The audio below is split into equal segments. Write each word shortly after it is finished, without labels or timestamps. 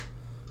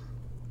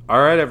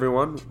All right,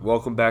 everyone.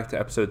 Welcome back to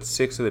episode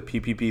 6 of the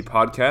PPP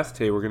podcast.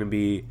 Today we're going to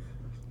be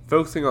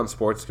focusing on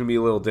sports. It's going to be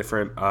a little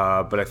different,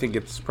 but I think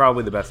it's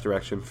probably the best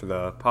direction for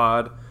the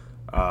pod.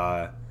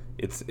 I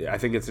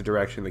think it's a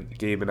direction that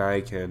Gabe and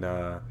I can,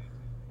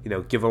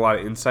 give a lot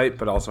of insight,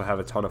 but also have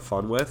a ton of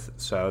fun with.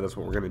 So that's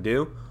what we're going to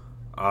do.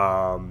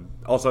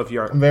 Also, if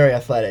you're... I'm very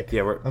athletic.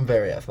 Yeah, I'm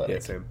very athletic. Yeah,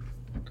 same.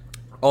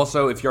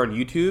 Also, if you're on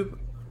YouTube,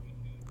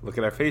 look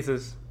at our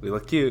faces. We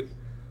look cute.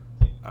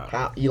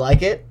 You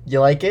like it? You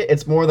like it?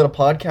 It's more than a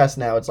podcast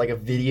now. It's like a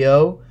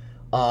video.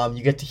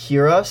 You get to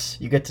hear us.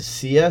 You get to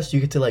see us. You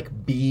get to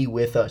be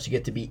with us. You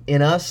get to be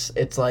in us.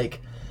 It's like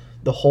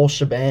the whole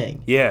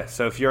shebang. Yeah.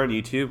 So if you're on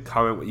YouTube,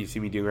 comment what you see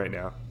me doing right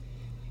now.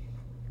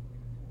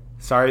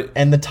 Sorry.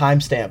 And the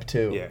timestamp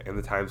too. Yeah, and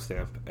the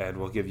timestamp, and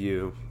we'll give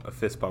you a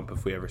fist bump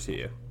if we ever see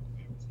you.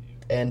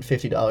 And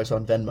 $50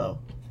 on Venmo.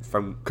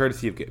 From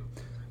courtesy of Gabe.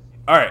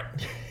 All right.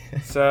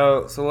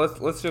 So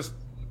let's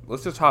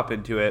just hop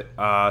into it.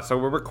 So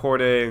we're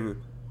recording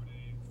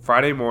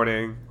Friday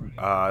morning.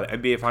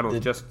 NBA Finals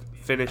just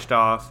finished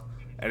off.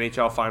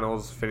 NHL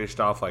Finals finished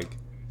off like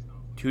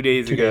 2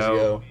 days ago. 2 days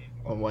ago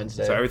on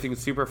Wednesday. So everything's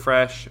super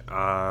fresh.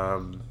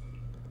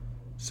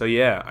 So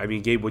yeah, I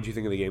mean, Gabe, what'd you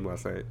think of the game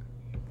last night?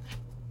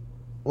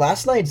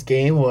 Last night's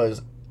game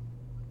was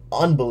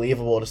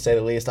unbelievable, to say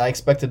the least. I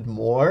expected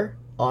more,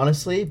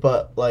 honestly,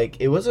 but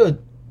it was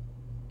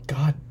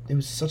it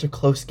was such a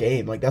close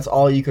game. That's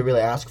all you could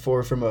really ask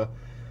for from a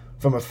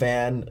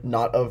fan,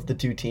 not of the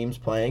two teams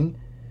playing.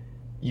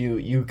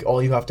 You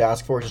all you have to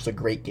ask for is just a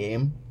great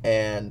game,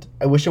 and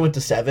I wish it went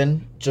to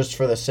 7 just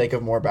for the sake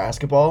of more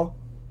basketball.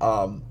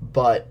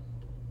 But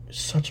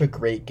such a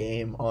great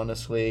game,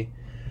 honestly.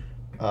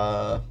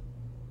 I'm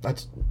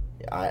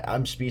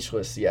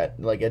speechless yet.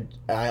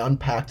 I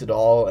unpacked it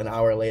all an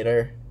hour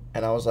later,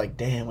 and I was like,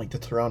 damn, the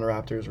Toronto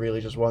Raptors really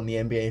just won the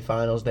NBA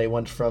Finals. They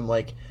went from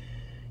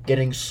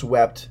getting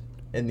swept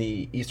in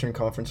the Eastern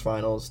Conference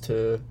Finals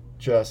to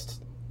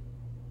just,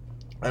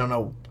 I don't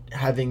know,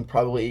 having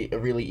probably a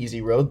really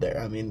easy road there.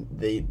 I mean,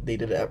 they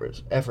did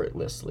it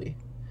effortlessly.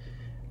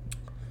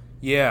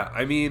 Yeah,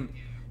 I mean,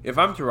 if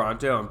I'm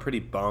Toronto, I'm pretty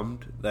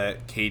bummed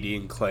that KD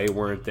and Clay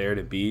weren't there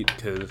to beat,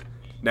 because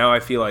now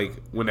I feel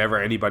like whenever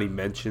anybody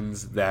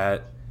mentions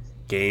that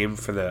game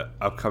for the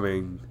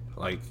upcoming,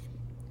 like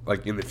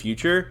in the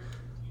future,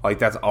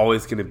 that's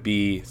always going to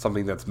be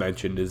something that's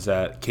mentioned, is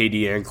that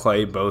KD and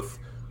Clay both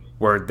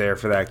weren't there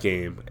for that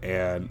game,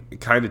 and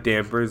it kind of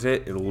dampers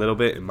it a little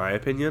bit, in my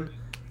opinion.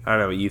 I don't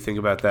know what you think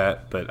about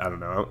that, but I don't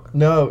know.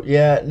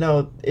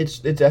 It's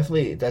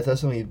definitely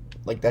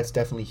that's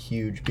definitely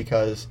huge,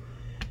 because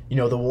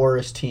the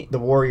Warriors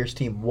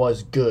team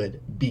was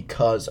good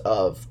because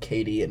of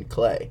KD and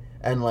Clay,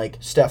 and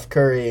Steph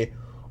Curry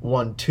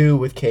won 2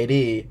 with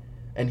KD,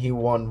 and he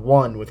won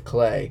 1 with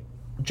Clay,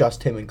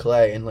 just him and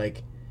Clay,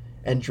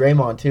 and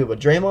Draymond too. But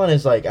Draymond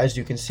is as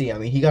you can see, I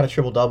mean, he got a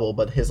triple-double,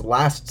 but his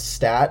last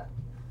stat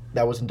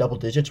that was in double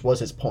digits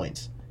was his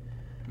points.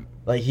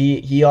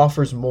 He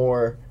offers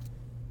more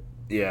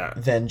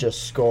than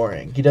just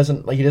scoring. He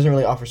doesn't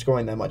really offer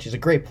scoring that much. He's a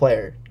great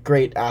player,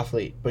 great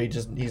athlete, but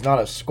he's not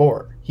a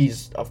scorer.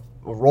 He's a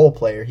role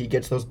player. He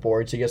gets those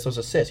boards, he gets those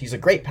assists. He's a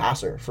great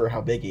passer for how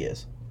big he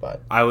is.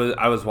 But I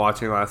was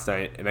watching last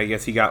night, and I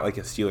guess he got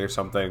a steal or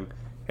something,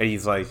 and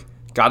he's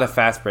got a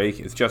fast break.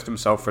 It's just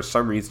himself. For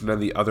some reason, none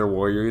of the other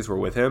Warriors were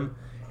with him.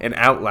 And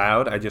out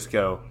loud, I just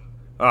go,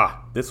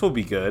 this will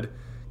be good.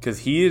 Because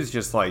he is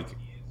just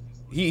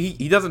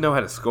he doesn't know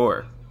how to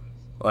score.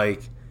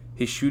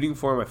 His shooting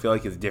form, I feel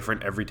is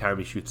different every time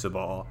he shoots the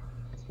ball.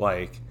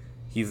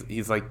 He's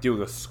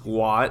doing a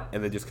squat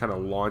and then just kind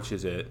of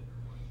launches it.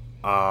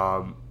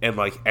 And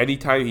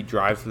anytime he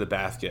drives to the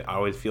basket, I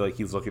always feel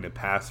he's looking to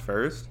pass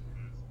first.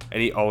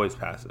 And he always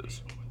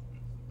passes.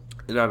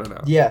 And I don't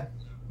know.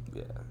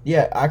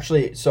 Yeah,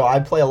 actually, so I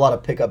play a lot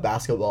of pickup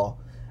basketball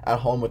at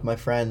home with my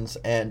friends,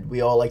 and we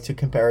all like to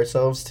compare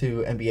ourselves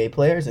to NBA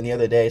players. And the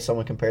other day,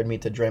 someone compared me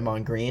to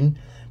Draymond Green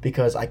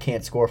because I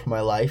can't score for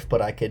my life,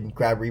 but I can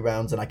grab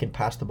rebounds and I can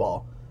pass the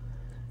ball.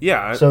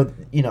 Yeah. So,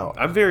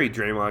 I'm very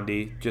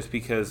Draymond-y just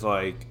because,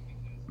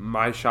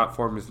 my shot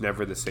form is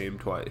never the same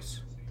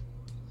twice.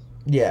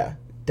 Yeah,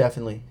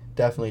 definitely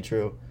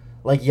true.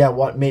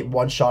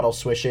 One shot I'll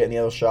swish it, and the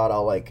other shot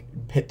I'll,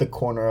 hit the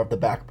corner of the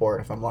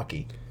backboard if I'm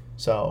lucky.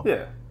 So...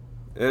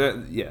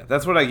 Yeah,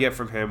 that's what I get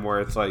from him,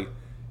 where it's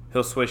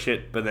he'll swish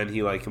it, but then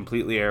he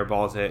completely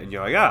airballs it, and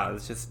you're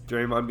it's just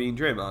Draymond being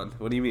Draymond.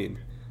 What do you mean?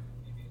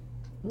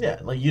 Yeah,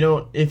 you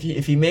don't. If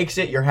he makes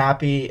it, you're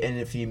happy, and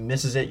if he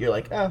misses it, you're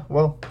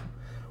well,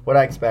 what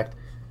I expect.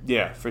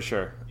 Yeah, for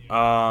sure.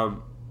 But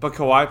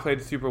Kawhi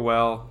played super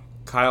well.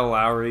 Kyle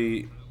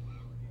Lowry,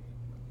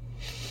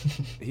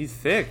 he's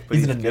thick, but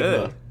he's an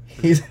good.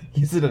 He's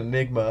an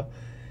enigma.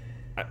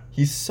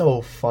 He's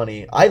so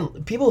funny.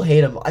 People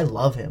hate him. I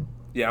love him.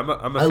 Yeah, I'm a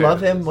fan I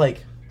love of him.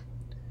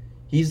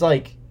 his.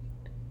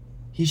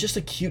 He's just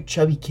a cute,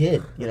 chubby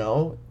kid.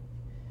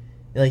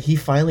 He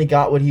finally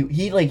got what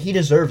he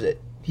deserves it.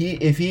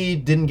 If he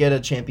didn't get a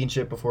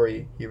championship before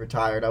he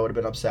retired, I would have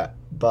been upset.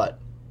 But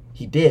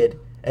he did,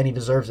 and he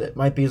deserves it.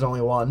 Might be his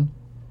only one,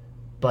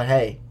 but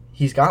hey,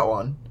 he's got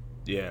one.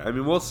 Yeah, I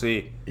mean, we'll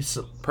see.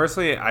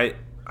 Personally, I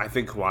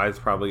think Kawhi's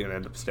probably going to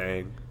end up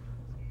staying.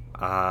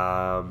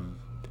 Because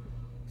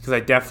I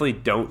definitely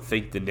don't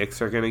think the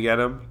Knicks are going to get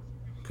him.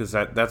 Because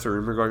that's a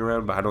rumor going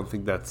around, but I don't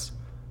think that's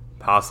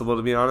possible,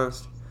 to be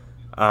honest.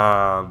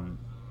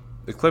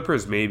 The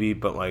Clippers maybe,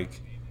 but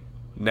like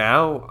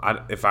now,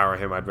 if I were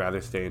him, I'd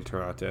rather stay in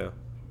Toronto.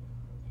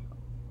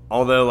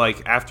 Although,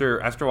 like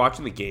after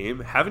watching the game,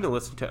 having to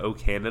listen to "O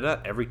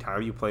Canada" every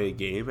time you play a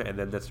game, and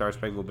then the Star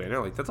Spangled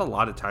Banner, like that's a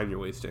lot of time you're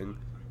wasting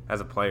as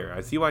a player.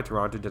 I see why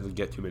Toronto doesn't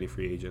get too many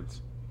free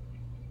agents.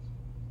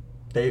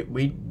 They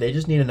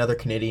just need another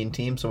Canadian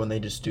team, so when they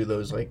just do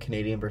those like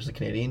Canadian versus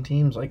Canadian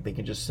teams, like they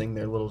can just sing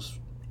their little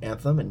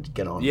anthem and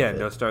get on. Yeah, with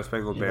no it, Star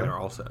Spangled Banner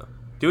also.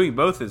 Doing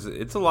both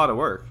it's a lot of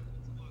work.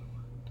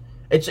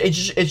 It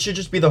should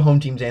just be the home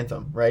team's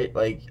anthem, right?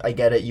 Like I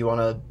get it, you want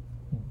to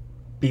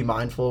be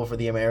mindful for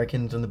the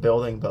Americans in the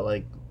building, but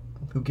like,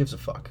 who gives a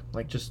fuck?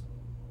 Like just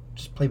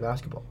play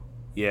basketball.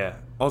 Yeah.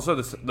 Also,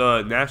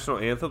 the national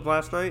anthem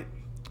last night,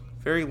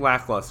 very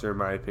lackluster in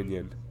my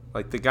opinion.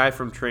 Like the guy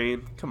from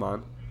Train, come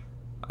on.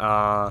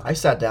 I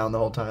sat down the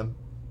whole time.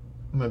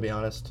 I'm gonna be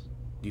honest.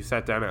 You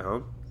sat down at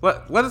home?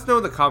 Let us know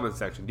in the comment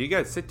section. Do you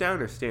guys sit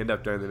down or stand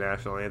up during the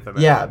national anthem?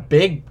 Yeah,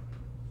 big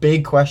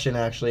question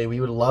actually.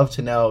 We would love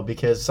to know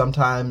because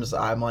sometimes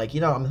I'm like,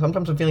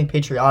 sometimes I'm feeling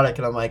patriotic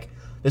and I'm like,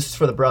 this is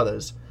for the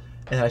brothers,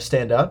 and I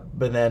stand up.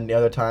 But then the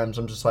other times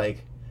I'm just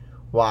like,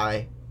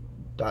 why?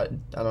 I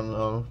don't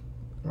know,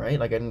 right?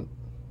 Like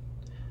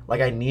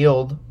I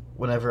kneeled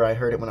whenever I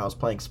heard it when I was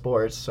playing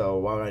sports. So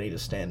why would I need to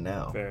stand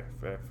now? Fair.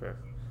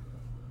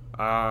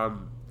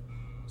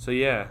 So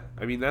yeah,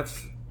 I mean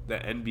that's the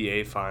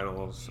NBA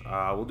finals.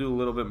 We'll do a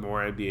little bit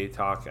more NBA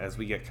talk as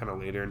we get kind of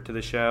later into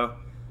the show.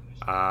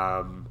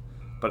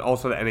 But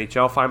also the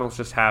NHL finals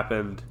just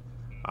happened.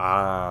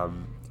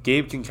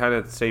 Gabe can kind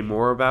of say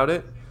more about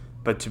it,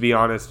 but to be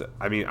honest,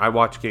 I mean, I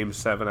watched Game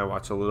 7. I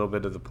watched a little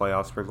bit of the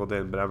playoffs sprinkled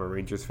in, but I'm a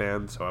Rangers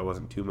fan, so I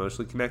wasn't too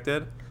emotionally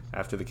connected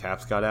after the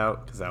Caps got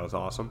out because that was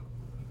awesome.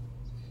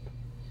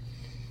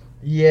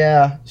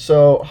 Yeah,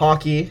 so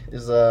hockey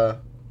is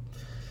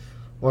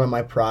one of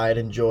my pride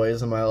and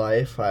joys in my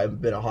life.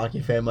 I've been a hockey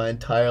fan my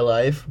entire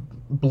life.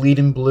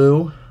 Bleeding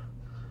blue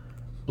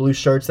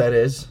shirts, that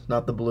is,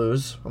 not the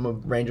Blues. I'm a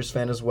Rangers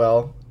fan as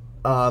well.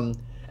 And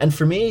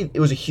for me,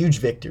 it was a huge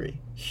victory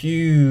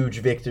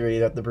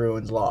that the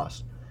Bruins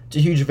lost. It's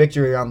a huge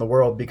victory around the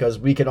world because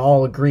we can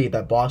all agree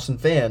that Boston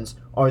fans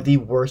are the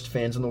worst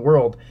fans in the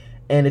world,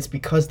 and it's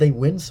because they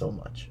win so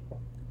much.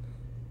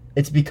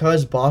 It's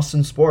because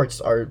Boston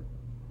sports are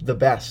the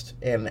best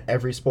in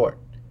every sport.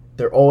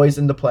 They're always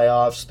in the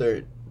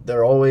playoffs.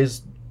 They're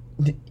always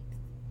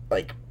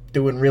like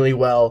doing really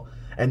well,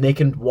 and they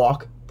can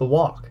walk the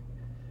walk.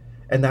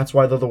 And that's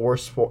why they're the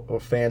worst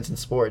fans in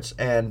sports.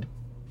 And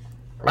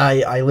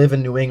I live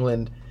in New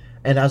England,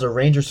 and as a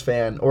Rangers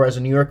fan, or as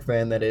a New York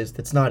fan,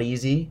 that's not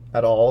easy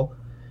at all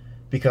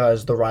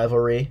because the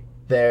rivalry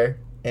there.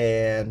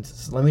 And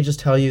let me just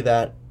tell you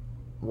that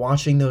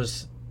watching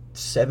those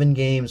 7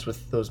 games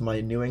with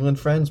my New England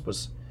friends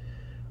was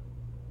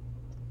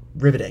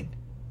riveting,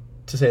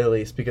 to say the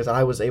least, because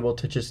I was able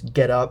to just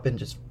get up and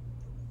just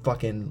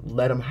fucking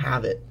let them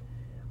have it.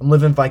 I'm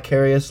living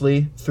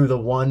vicariously through the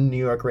one New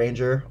York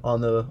Ranger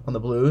on the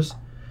Blues,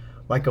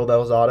 Michael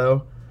Del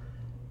Zotto,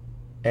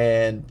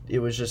 and it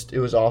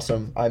was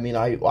awesome. I mean,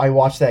 I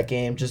watched that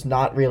game just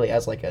not really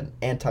as like an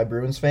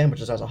anti-Bruins fan, but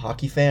just as a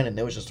hockey fan, and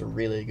it was just a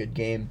really good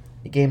game.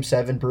 Game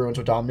 7, Bruins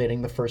were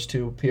dominating the first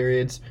 2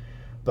 periods,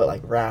 but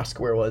like Rask,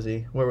 where was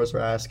he? Where was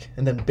Rask?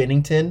 And then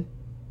Binnington,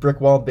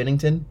 Brickwall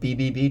Binnington,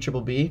 BBB, Triple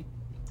B.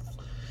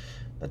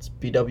 That's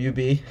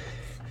BWB.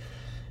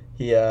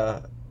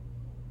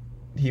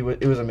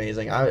 It was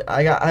amazing.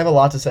 I have a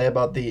lot to say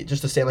about the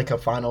Stanley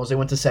Cup Finals. They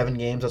went to 7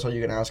 games. That's all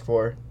you can ask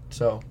for.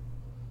 So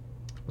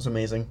it was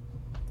amazing.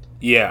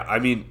 Yeah, I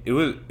mean it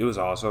was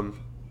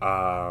awesome.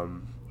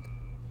 Kind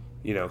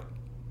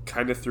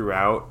of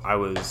throughout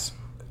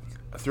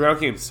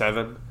Game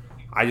 7,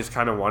 I just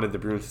kind of wanted the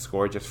Bruins to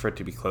score just for it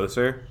to be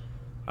closer.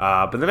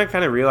 But then I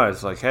kind of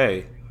realized like,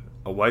 hey,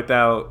 a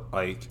wipeout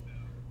like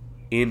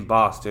in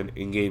Boston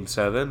in Game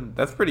 7,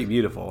 that's pretty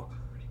beautiful.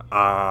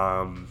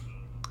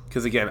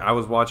 Because again, I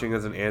was watching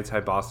as an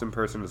anti-Boston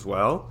person as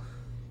well.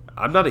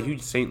 I'm not a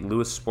huge St.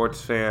 Louis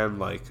sports fan,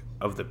 like,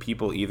 of the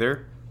people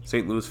either.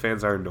 St. Louis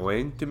fans are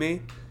annoying to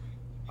me.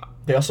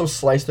 They also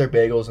slice their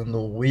bagels in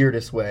the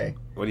weirdest way.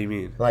 What do you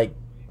mean? Like,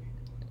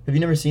 have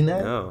you never seen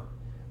that? No.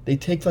 They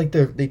take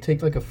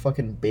a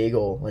fucking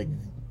bagel, like,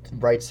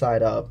 right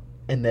side up,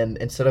 and then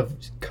instead of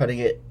cutting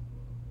it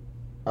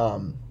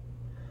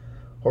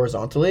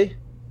horizontally,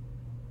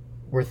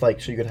 with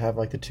like so you could have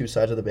like the 2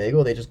 sides of the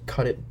bagel, they just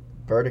cut it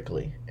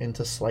vertically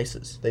into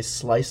slices. They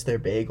slice their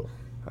bagel.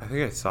 I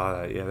think I saw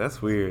that. Yeah, that's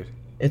weird.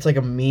 It's like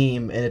a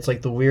meme, and it's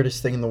like the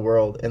weirdest thing in the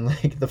world. And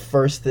like the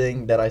first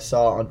thing that I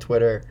saw on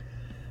Twitter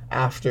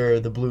after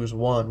the Blues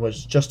won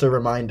was just a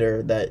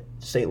reminder that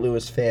St.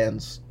 Louis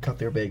fans cut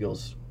their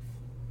bagels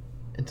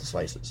into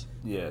slices.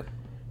 Yeah.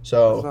 That's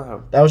So not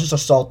how. that was just a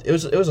salt. It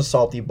was a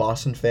salty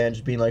Boston fan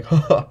just being like,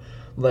 haha,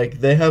 like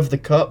they have the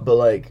cup, but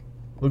like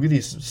look at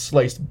these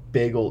sliced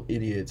bagel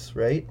idiots,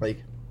 right?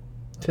 Like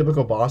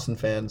typical Boston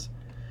fans.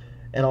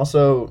 And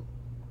also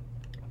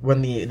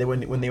when they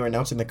were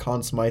announcing the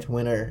Conn Smythe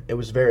winner, it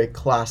was very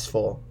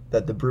classful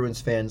that the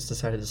Bruins fans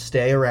decided to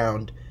stay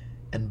around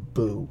and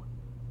boo.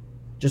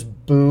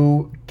 Just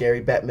boo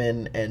Gary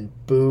Bettman and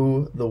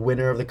boo the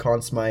winner of the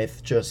Conn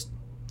Smythe. Just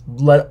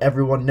let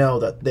everyone know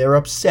that they're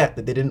upset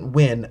that they didn't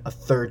win a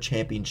third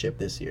championship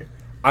this year.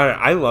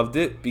 I loved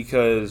it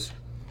because,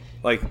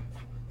 like,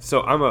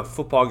 so I'm a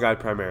football guy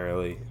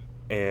primarily,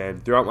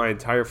 and throughout my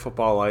entire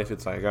football life,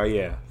 it's like, oh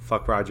yeah,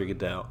 fuck Roger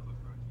Goodell.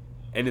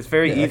 And it's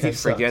very Yeah, that easy guy to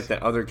forget sucks.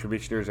 that other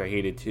commissioners I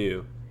hated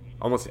too.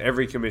 Almost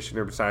every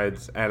commissioner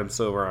besides Adam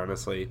Silver,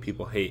 honestly,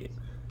 people hate.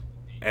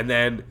 And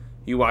then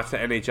you watch the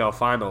NHL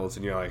finals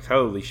and you're like,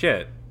 holy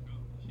shit.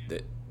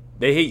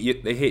 They hate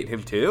you, they hate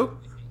him too?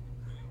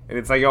 And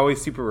it's like always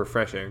super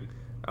refreshing.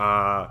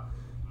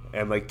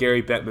 And like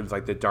Gary Bettman's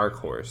like the dark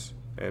horse.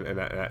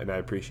 And I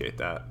appreciate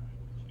that.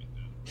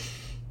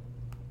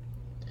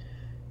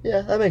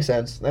 Yeah, that makes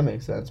sense. That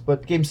makes sense.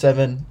 But Game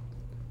 7,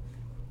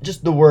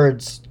 just the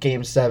words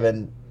Game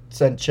 7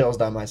 send chills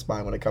down my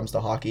spine when it comes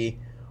to hockey.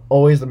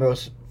 Always the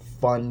most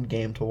fun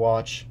game to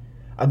watch.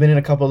 I've been in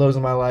a couple of those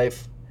in my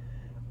life.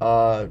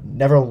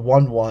 Never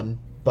won one,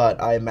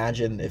 but I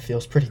imagine it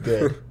feels pretty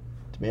good,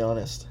 to be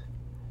honest.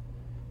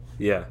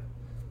 Yeah.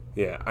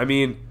 Yeah. I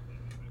mean,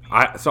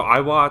 I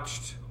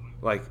watched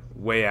like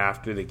way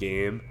after the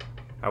game.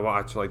 I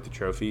watched like the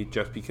trophy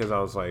just because I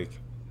was like,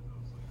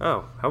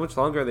 oh, how much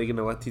longer are they going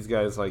to let these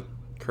guys like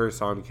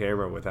curse on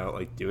camera without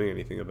like doing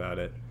anything about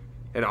it?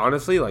 And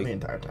honestly, The like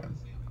entire time.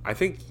 I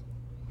think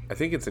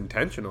it's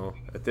intentional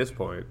at this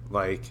point.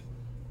 Like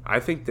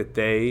I think that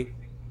they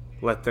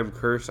let them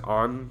curse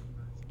on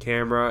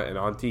camera and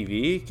on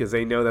TV because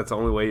they know that's the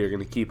only way you're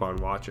going to keep on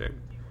watching.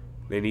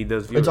 They need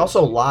those viewers. It's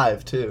also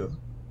live, too.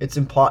 It's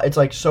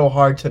like so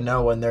hard to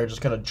know when they're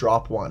just going to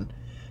drop one.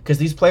 Because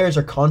these players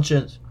are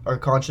conscious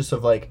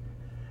of like,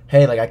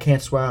 hey, like I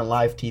can't swear on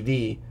live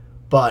TV,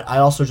 but I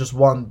also just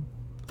won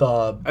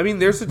the. I mean,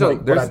 there's a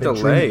what there's a I've been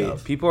dreaming delay.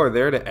 of. People are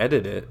there to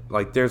edit it.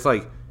 Like there's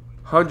like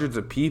hundreds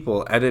of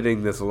people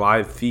editing this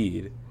live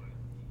feed,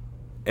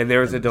 and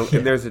there's and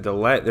there's a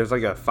delay. There's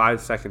like a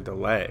 5-second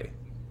delay.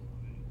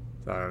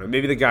 So I don't know.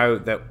 Maybe the guy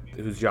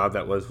whose job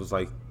that was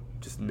like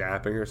just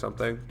napping or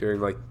something during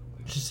like.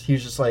 He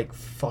was just like,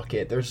 fuck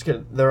it.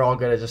 They're all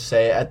gonna just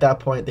say at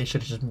that point they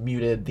should have just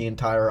muted the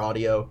entire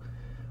audio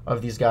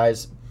of these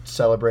guys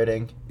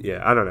celebrating.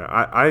 Yeah, I don't know.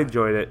 I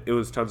enjoyed it. It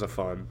was tons of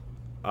fun.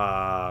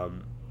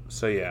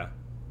 So yeah.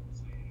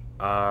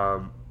 I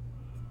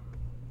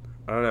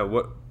don't know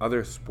what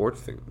other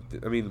sports thing.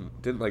 I mean,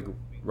 didn't like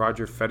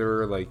Roger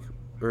Federer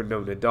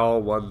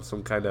Nadal won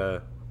some kind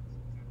of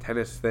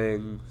tennis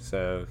thing?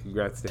 So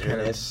congrats to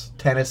him.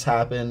 Tennis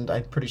happened.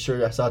 I'm pretty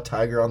sure I saw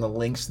Tiger on the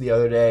links the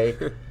other day.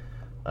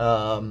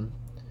 I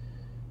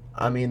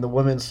mean, the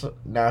women's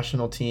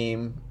national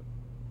team,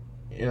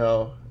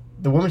 the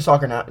women's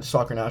soccer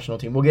national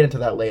team. We'll get into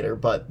that later,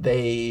 but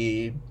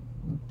they,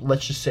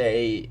 let's just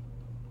say,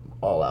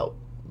 all out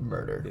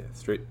murder. Yeah,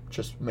 straight,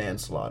 just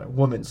manslaughter,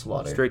 woman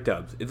slaughter, straight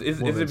dubs.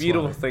 It's a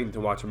beautiful thing to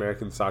watch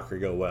American soccer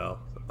go well.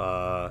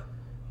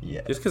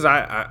 Yeah, just because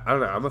I don't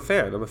know, I'm a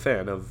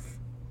fan of.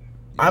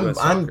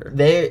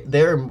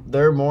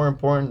 They're more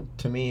important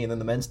to me than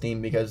the men's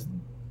team because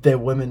the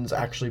women's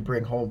actually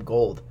bring home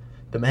gold.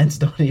 The men's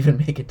don't even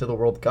make it to the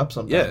World Cup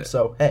sometimes. Yeah.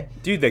 So hey,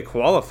 dude, they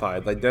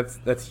qualified. Like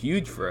that's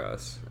huge for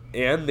us.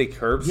 And they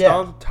curb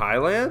stomped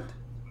Thailand.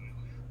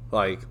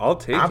 Like I'll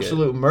take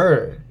absolute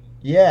murder.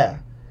 Yeah.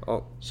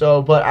 Oh.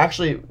 So, but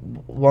actually,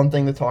 one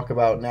thing to talk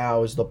about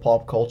now is the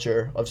pop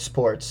culture of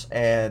sports,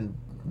 and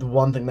the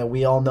one thing that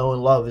we all know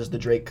and love is the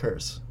Drake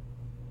curse.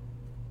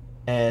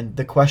 And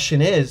the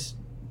question is,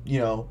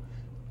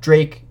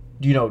 Drake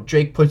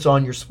puts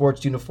on your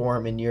sports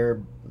uniform and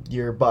your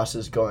bus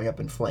is going up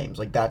in flames.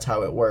 Like that's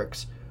how it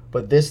works.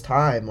 But this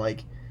time,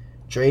 like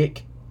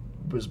Drake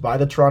was by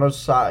the Toronto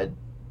side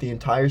the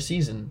entire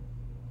season,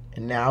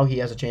 and now he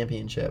has a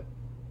championship.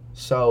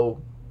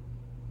 So,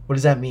 what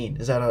does that mean?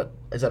 Is that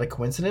a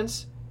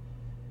coincidence?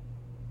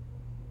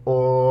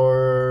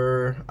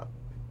 Or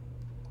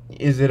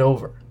is it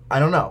over? I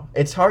don't know.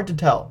 It's hard to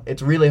tell.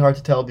 It's really hard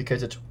to tell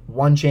because it's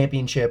one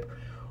championship.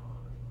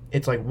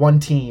 It's like one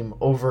team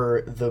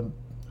over the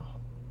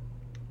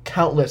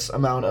countless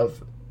amount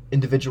of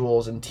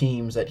individuals and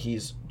teams that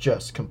he's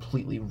just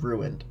completely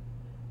ruined.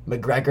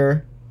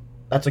 McGregor,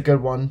 that's a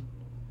good one.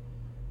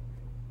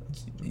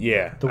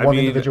 Yeah. The one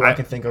individual I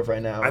can think of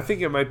right now. I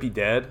think it might be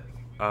dead,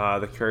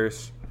 the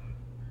curse.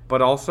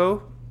 But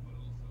also,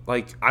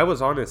 like, I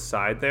was on his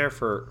side there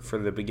for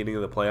the beginning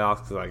of the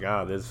playoffs because, like,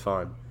 this is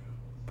fun.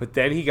 But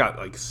then he got,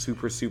 like,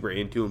 super, super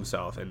into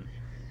himself, and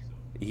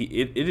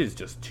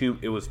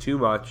it was too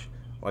much.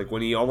 Like,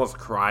 when he almost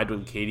cried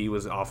when Katie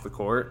was off the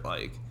court,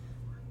 like,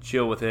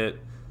 chill with it.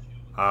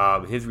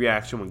 His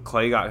reaction when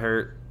Clay got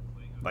hurt,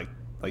 like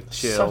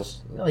chill.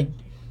 Like,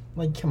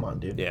 come on,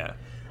 dude. Yeah.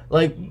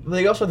 like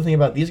they also have to think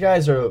about these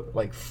guys are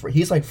like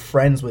he's like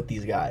friends with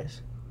these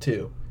guys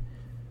too.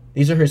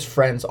 These are his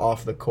friends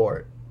off the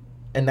court,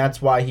 and that's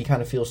why he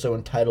kind of feels so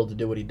entitled to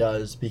do what he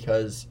does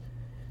because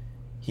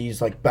he's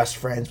like best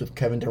friends with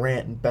Kevin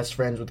Durant and best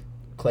friends with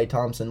Klay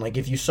Thompson. Like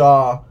if you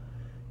saw,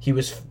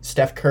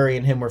 Steph Curry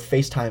and him were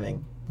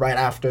FaceTiming right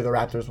after the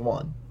Raptors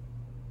won.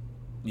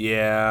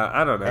 Yeah,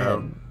 I don't know,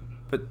 And,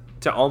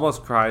 but to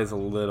almost cry is a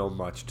little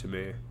much to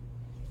me.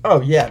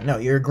 oh yeah, no,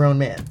 you're a grown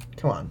man.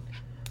 Come on,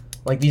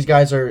 like these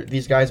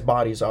guys'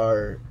 bodies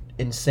are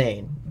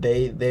insane.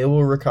 They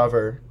will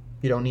recover.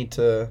 You don't need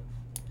to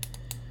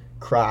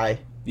cry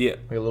Yeah.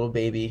 like a little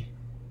baby.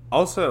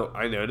 Also,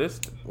 I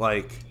noticed,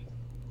 like,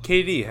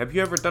 KD, have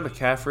you ever done a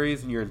calf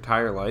raise in your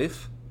entire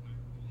life?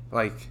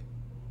 Like,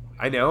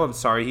 I know, I'm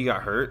sorry he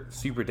got hurt,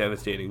 super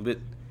devastating, but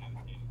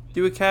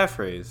do a calf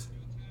raise.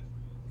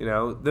 You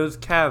know, those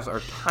calves are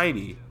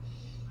tiny.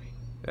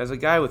 As a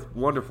guy with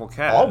wonderful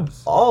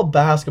calves, All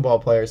basketball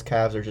players'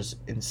 calves are just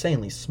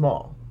insanely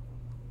small.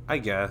 I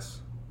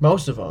guess.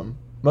 Most of them.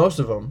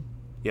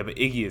 Yeah, but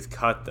Iggy is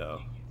cut,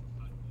 though.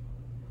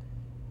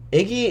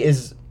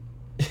 Iggy's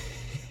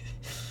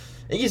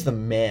the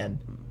man.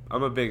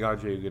 I'm a big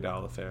Andre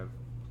Iguodala fan.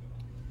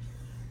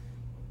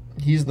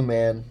 He's the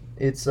man.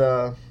 It's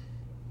I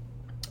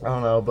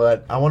don't know,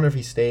 but I wonder if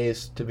he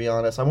stays, to be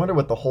honest. I wonder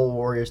what the whole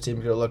Warriors team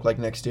is going to look like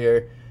next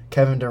year.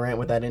 Kevin Durant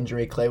with that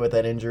injury, Klay with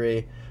that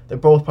injury. They're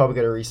both probably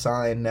going to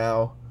resign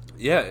now.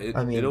 Yeah,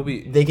 it'll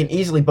be... They can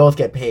easily both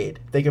get paid.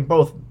 They can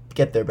both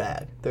get their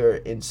bag. They're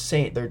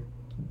insane. They're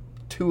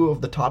two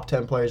of the top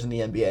 10 players in the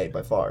NBA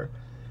by far.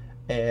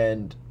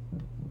 And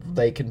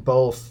they can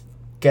both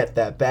get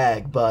that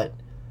bag, but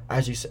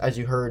as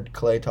you heard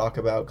Klay talk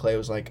about, Klay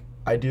was like,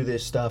 I do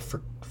this stuff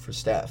for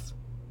Steph.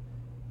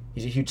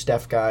 He's a huge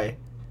Steph guy.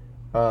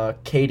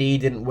 KD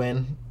didn't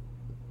win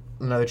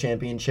another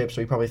championship, so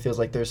he probably feels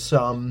like there's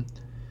something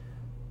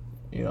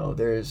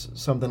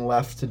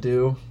left to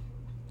do.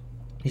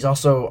 He's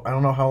also, I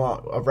don't know how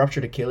long, a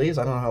ruptured Achilles,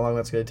 I don't know how long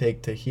that's going to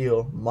take to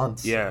heal.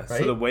 Months. Yeah, right?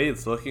 So the way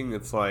it's looking,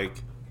 it's like,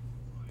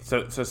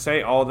 so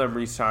say all of them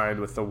re-signed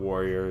with the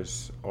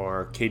Warriors,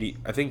 or KD,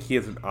 I think he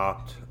has an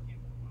opt,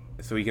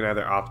 so he can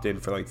either opt in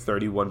for like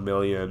 $31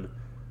 million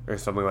or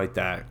something like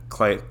that.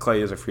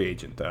 Klay is a free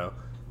agent, though.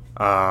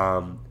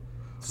 So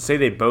say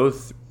they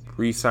both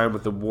re-sign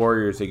with the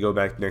Warriors, they go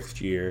back next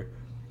year.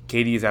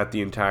 KD's out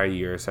the entire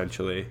year,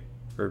 essentially,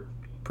 or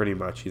pretty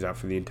much he's out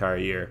for the entire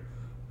year.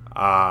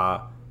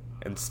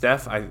 And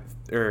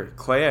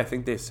Klay, I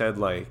think they said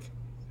like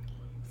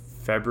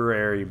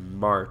February,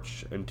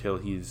 March until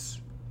he's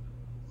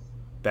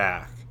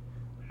back.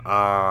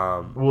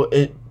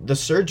 The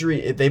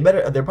surgery, they're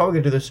probably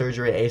gonna do the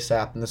surgery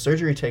ASAP, and the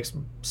surgery takes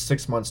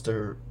 6 months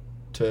to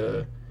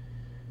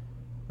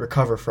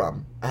recover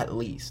from, at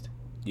least.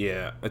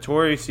 Yeah, a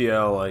torn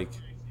ACL,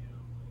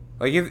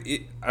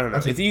 I don't know.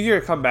 It's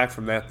easier to come back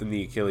from that than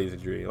the Achilles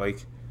injury.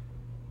 Like,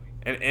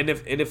 and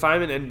if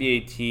I'm an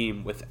NBA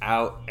team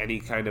without any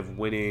kind of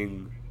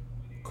winning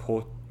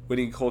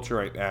culture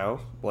right now,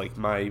 like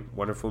my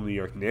wonderful New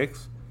York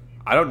Knicks,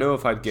 I don't know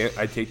if I'd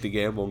take the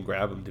gamble and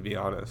grab them, to be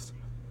honest.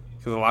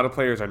 Because a lot of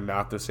players are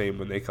not the same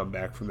when they come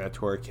back from that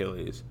torn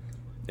Achilles.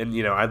 And,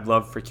 I'd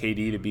love for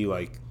KD to be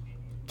like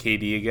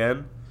KD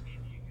again,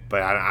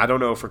 but I don't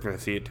know if we're going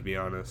to see it, to be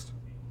honest.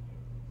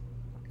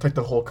 It's like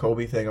the whole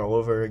Kobe thing all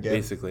over again.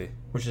 Basically.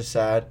 Which is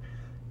sad.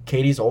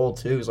 KD's old,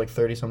 too. He's like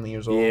 30-something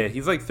years old. Yeah,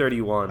 he's like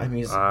 31, I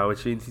mean,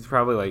 which means he's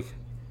probably like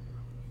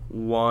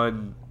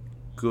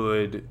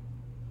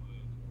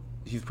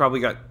he's probably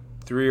got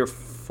 3 or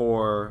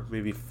 4,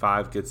 maybe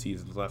 5 good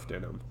seasons left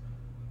in him.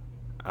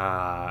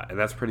 And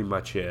that's pretty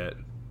much it.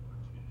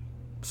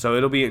 So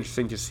it'll be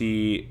interesting to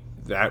see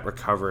that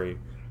recovery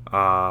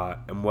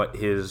and what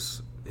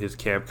his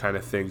camp kind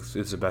of thinks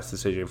is the best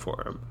decision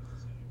for him.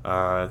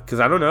 Because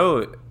I don't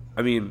know.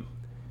 I mean,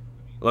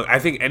 look, I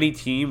think any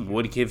team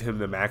would give him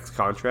the max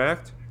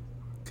contract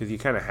because you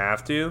kind of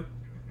have to.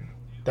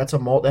 That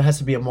has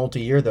to be a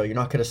multi-year, though. You're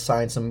not going to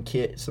sign some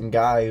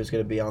guy who's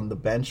going to be on the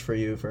bench for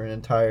you for an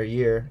entire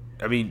year.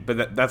 I mean,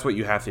 but that's what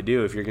you have to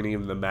do if you're going to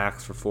give him the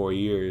max for 4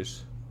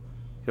 years.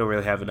 You don't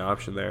really have an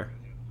option there.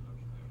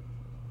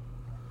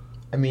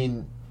 I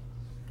mean,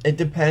 it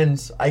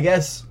depends. I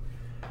guess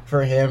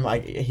for him,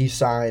 he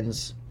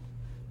signs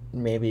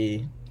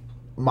maybe.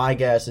 My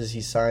guess is he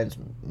signs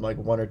like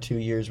 1 or 2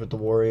 years with the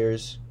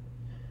Warriors,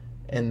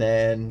 and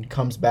then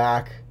comes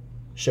back,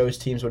 shows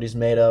teams what he's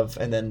made of,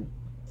 and then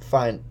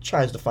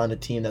tries to find a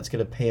team that's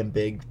going to pay him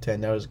big to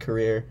end out his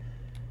career.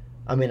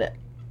 I mean,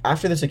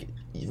 after this,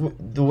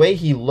 the way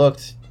he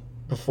looked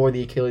before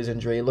the Achilles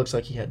injury, it looks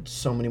like he had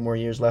so many more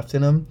years left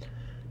in him.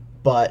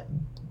 But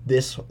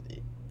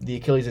the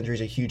Achilles injury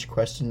is a huge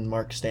question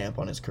mark stamp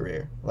on his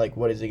career. Like,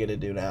 what is he going to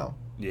do now?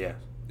 Yeah.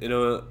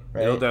 It'll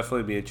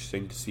definitely be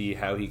interesting to see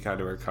how he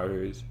kind of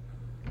recovers.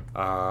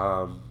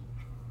 And,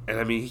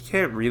 I mean, he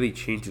can't really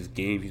change his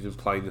game. He's been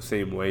playing the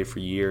same way for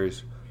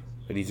years,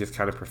 and he's just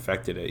kind of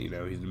perfected it. He's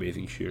an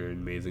amazing shooter,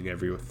 amazing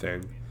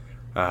everything.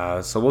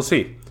 So we'll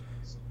see.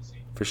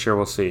 For sure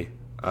we'll see.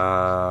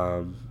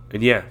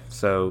 And yeah,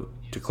 so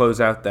to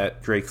close out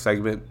that Drake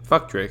segment,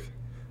 fuck Drake.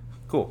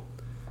 Cool.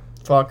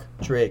 Fuck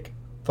Drake.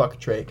 Fuck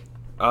Drake.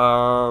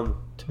 To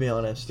be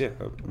honest. Yeah,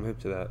 I'm hip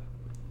to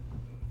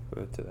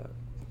that.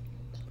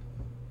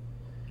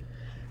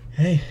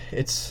 Hey,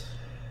 it's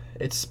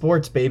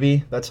sports,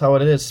 baby. That's how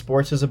it is.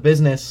 Sports is a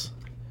business.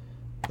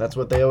 That's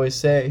what they always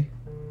say,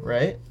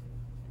 right?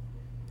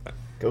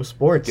 Go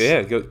sports.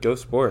 Yeah, go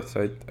sports.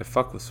 I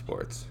fuck with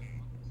sports.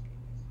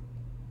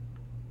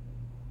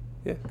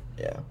 Yeah.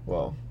 Yeah.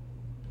 Well.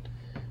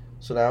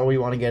 So now we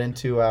want to get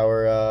into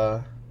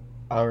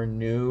our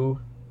new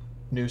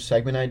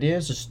segment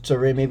ideas. Just so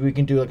maybe we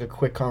can do like a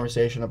quick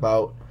conversation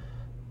about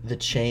the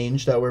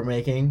change that we're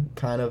making,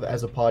 kind of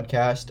as a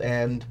podcast,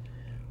 and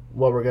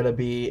what we're gonna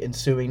be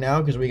ensuing now,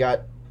 because we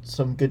got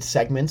some good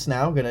segments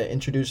now. We're gonna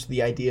introduce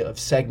the idea of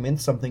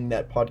segments, something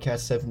that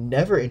podcasts have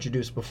never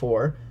introduced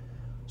before.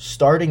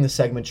 Starting the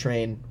segment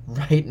train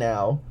right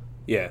now.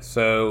 Yeah,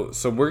 so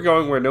we're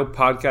going where no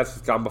podcast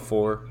has gone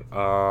before.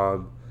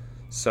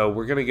 So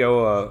we're gonna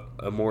go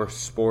a more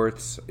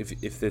sports.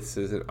 If this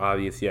isn't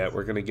obvious yet,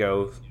 we're gonna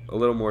go a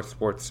little more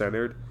sports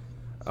centered.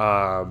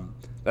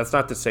 That's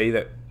not to say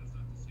that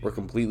we're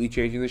completely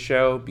changing the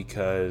show,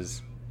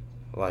 because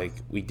like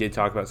we did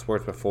talk about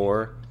sports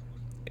before,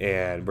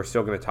 and we're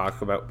still gonna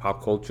talk about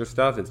pop culture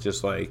stuff. It's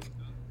just like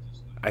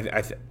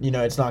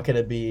it's not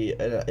gonna be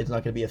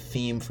a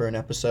theme for an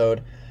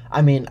episode.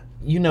 I mean,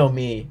 you know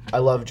me, I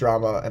love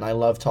drama and I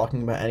love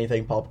talking about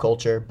anything pop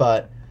culture,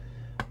 but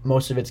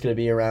most of it's going to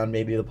be around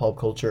maybe the pop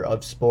culture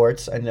of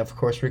sports. And of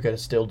course, we're going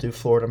to still do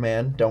Florida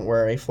Man. Don't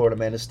worry, Florida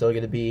Man is still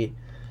going to be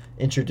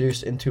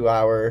introduced into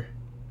our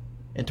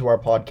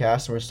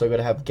podcast, and we're still going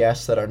to have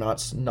guests that are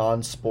not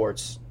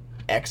non-sports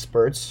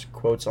experts,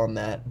 quotes on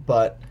that,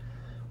 but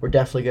we're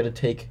definitely going to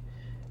take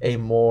a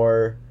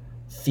more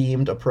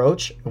themed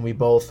approach, and we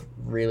both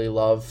really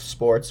love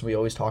sports. We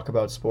always talk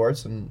about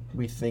sports, and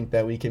we think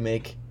that we can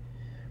make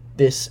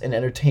this an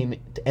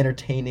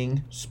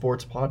entertaining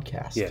sports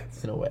podcast. Yeah,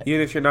 in a way. Even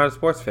if you're not a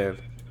sports fan,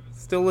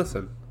 still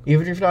listen.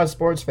 Even if you're not a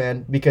sports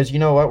fan, because you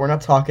know what, we're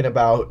not talking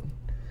about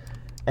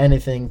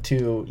anything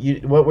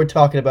what we're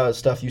talking about is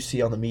stuff you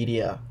see on the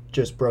media,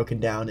 just broken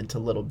down into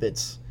little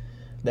bits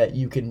that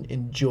you can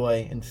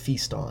enjoy and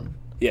feast on.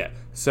 Yeah.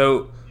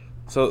 So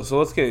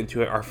let's get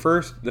into it.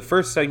 The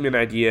first segment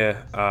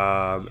idea,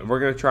 and we're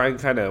gonna try and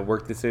kind of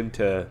work this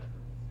into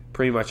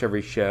pretty much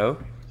every show.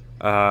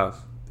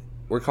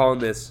 We're calling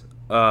this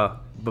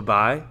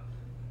bye-bye.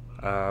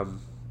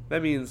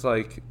 That means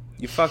like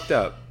you fucked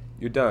up,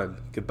 you're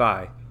done,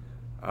 goodbye.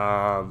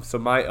 So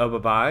my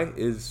bye-bye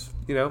is,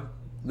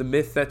 the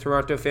myth that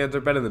Toronto fans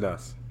are better than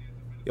us.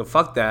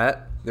 Fuck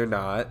that, they're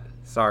not.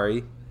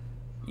 Sorry,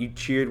 you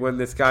cheered when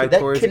this guy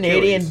tore his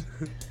Achilles.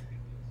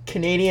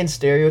 Canadian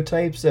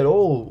stereotypes that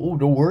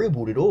don't worry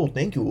about it,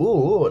 thank you,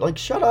 like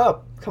shut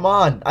up, come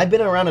on. I've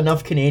been around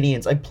enough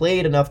Canadians, I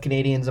played enough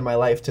Canadians in my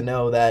life to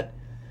know that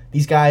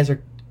these guys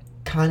are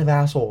kind of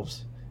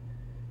assholes.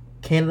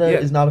 Canada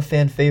is not a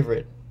fan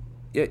favorite.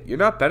 Yeah, you're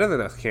not better than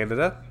us,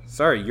 Canada.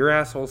 Sorry, you're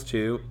assholes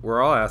too.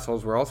 We're all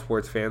assholes, we're all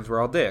sports fans, we're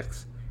all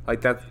dicks.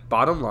 Like, that's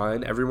bottom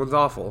line, everyone's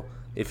awful.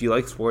 If you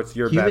like sports,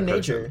 you're a bad person. Human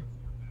nature.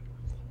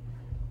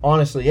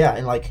 Honestly, yeah,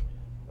 and like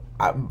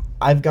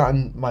I've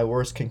gotten my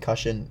worst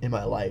concussion in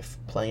my life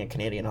playing a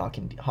Canadian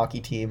hockey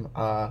team,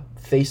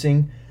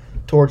 facing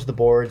towards the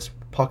boards,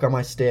 puck on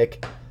my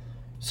stick.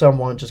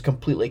 Someone just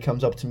completely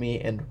comes up to me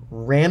and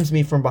rams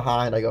me from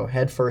behind. I go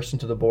head first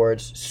into the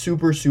boards.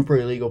 Super, super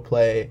illegal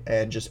play,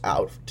 and just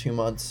out for 2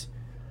 months.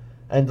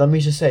 And let me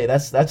just say,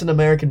 that's an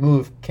American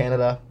move,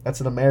 Canada.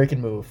 That's an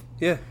American move.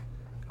 Yeah.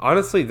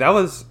 Honestly, that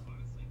was...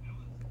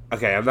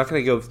 Okay, I'm not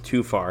going to go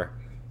too far.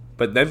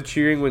 But them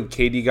cheering when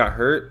KD got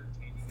hurt,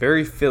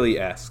 very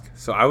Philly-esque.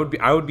 So I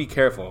would be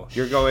careful.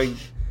 You're playing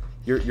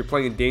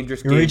a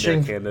dangerous game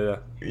there,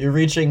 Canada. You're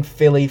reaching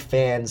Philly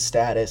fan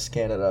status,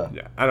 Canada.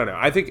 Yeah, I don't know.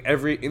 I think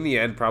in the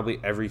end, probably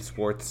every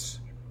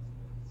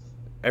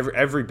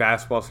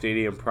basketball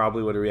stadium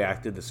probably would have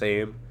reacted the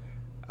same.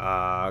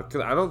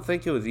 Because I don't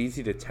think it was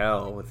easy to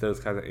tell with those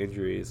kinds of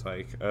injuries.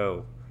 Like,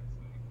 oh,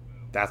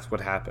 that's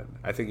what happened.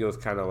 I think it was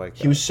kind of like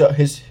he was so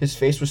his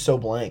face was so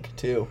blank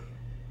too.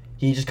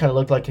 He just kind of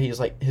looked like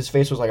his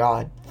face was like,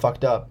 I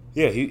fucked up.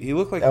 Yeah, he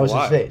looked like that was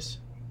his face.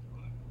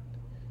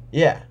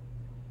 Yeah.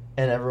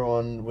 And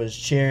everyone was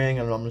cheering,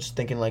 and I'm just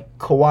thinking, like,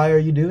 Kawhi, are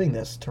you doing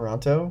this,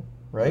 Toronto?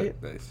 Right?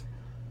 Nice.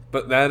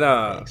 But that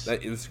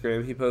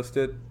Instagram he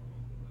posted,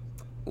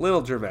 a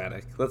little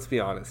dramatic. Let's be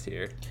honest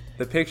here.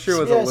 The picture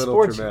was a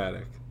little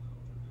dramatic.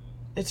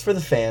 It's for the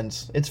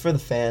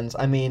fans.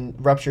 I mean,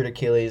 ruptured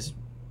Achilles,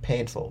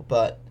 painful,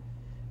 but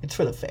it's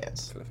for the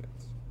fans.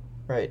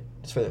 Right?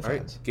 It's for the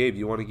fans. Right. Gabe,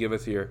 you want to give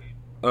us your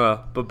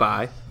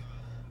bye-bye?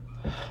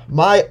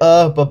 My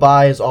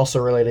bye-bye is also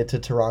related to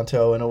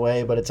Toronto in a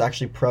way, but it's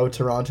actually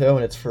pro-Toronto,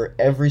 and it's for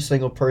every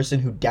single person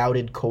who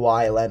doubted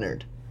Kawhi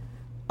Leonard.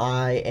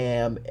 I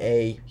am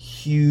a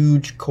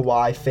huge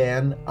Kawhi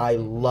fan. I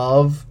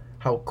love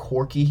how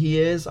quirky he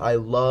is. I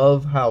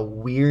love how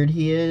weird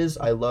he is.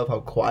 I love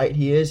how quiet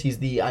he is. He's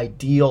the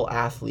ideal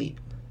athlete,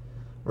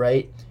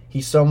 right?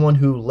 He's someone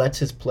who lets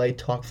his play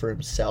talk for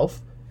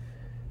himself.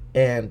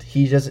 And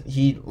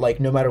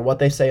no matter what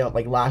they say,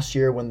 like last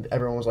year when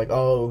everyone was like,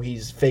 oh,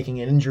 he's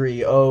faking an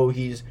injury, oh,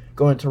 he's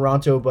going to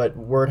Toronto, but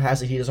word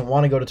has it he doesn't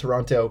want to go to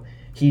Toronto,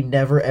 he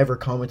never ever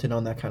commented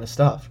on that kind of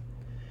stuff.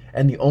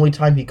 And the only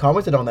time he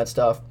commented on that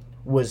stuff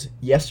was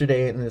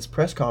yesterday in his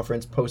press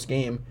conference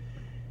post-game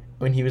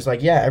when he was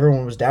like, yeah,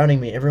 everyone was doubting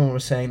me. Everyone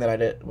was saying that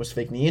I was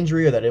faking the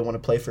injury or that I didn't want to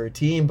play for a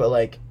team, but,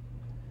 like,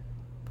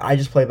 I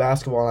just play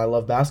basketball and I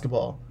love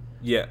basketball.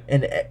 Yeah.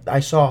 And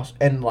I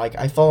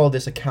follow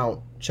this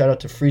account, shout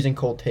out to Freezing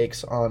Cold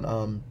Takes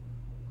on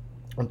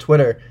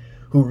Twitter,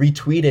 who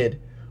retweeted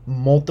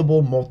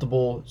multiple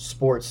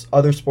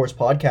other sports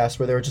podcasts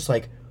where they were just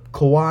like,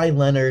 Kawhi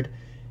Leonard,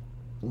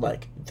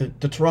 like,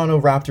 the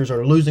Toronto Raptors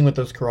are losing with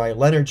this Kawhi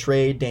Leonard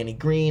trade, Danny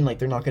Green, like,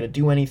 they're not going to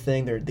do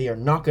anything, they are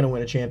not going to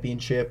win a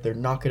championship, they're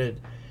not going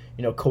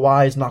to,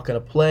 Kawhi's not going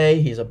to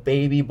play, he's a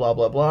baby, blah,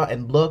 blah, blah,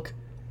 and look,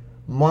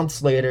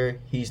 months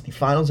later, he's the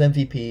finals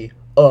MVP,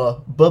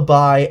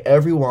 bye-bye,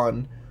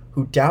 everyone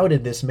who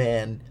doubted this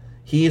man.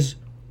 He's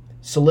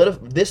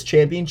this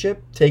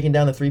championship, taking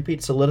down the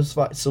three-peat,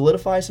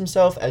 solidifies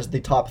himself as the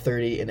top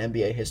 30 in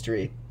NBA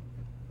history.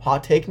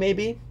 Hot take,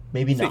 maybe?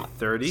 Maybe not.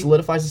 30?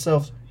 Solidifies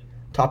himself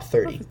top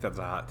 30. I don't think that's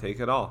a hot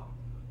take at all.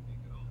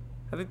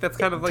 I think that's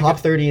kind of like top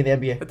 30 in the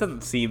NBA. That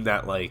doesn't seem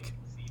that, like,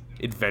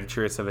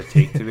 adventurous of a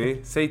take to me.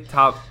 Say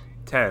top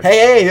 10.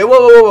 Hey,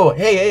 whoa.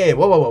 Hey,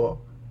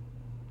 whoa.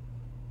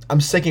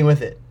 I'm sticking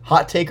with it.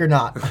 Hot take or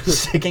not, I'm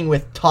sticking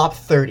with top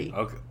 30.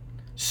 Okay.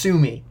 Sue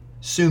me.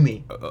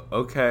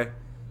 Okay.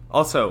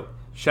 Also,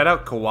 shout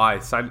out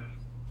Kawhi.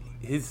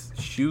 His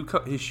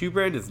shoe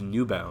brand is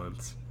New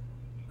Balance.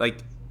 Like,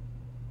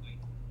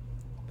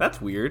 that's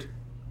weird.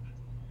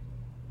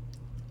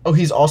 Oh,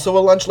 he's also a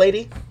lunch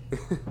lady?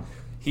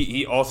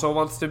 He also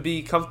wants to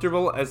be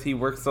comfortable as he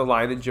works the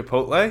line in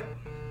Chipotle?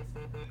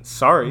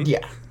 Sorry.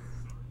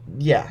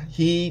 Yeah,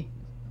 he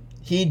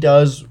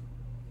does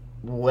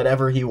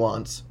whatever he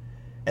wants.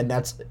 And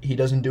he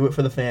doesn't do it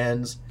for the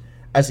fans,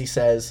 as he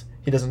says.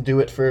 He doesn't do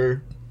it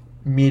for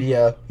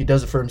media. He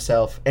does it for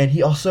himself. And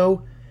he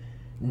also,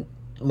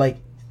 like,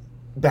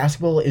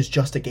 basketball is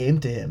just a game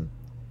to him.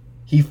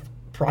 He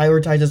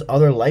prioritizes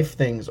other life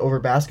things over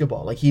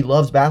basketball. Like, he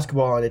loves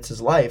basketball and it's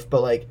his life,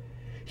 but, like,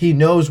 he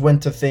knows when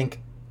to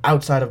think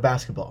outside of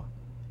basketball.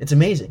 It's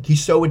amazing.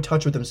 He's so in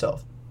touch with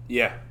himself.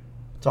 Yeah.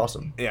 It's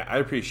awesome. Yeah, I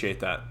appreciate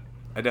that.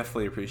 I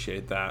definitely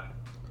appreciate that.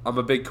 I'm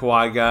a big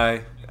Kawhi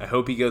guy. I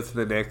hope he goes to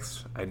the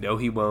Knicks. I know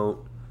he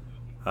won't.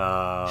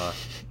 A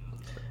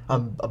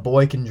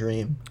boy can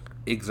dream.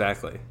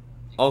 Exactly.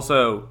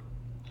 Also,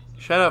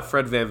 shout out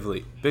Fred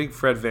VanVleet. Big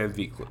Fred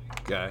VanVleet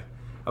guy.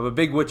 I'm a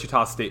big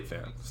Wichita State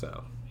fan,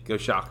 so go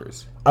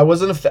Shockers. I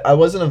wasn't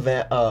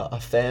a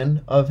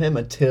fan of him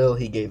until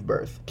he gave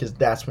birth, because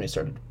that's when he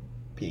started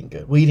being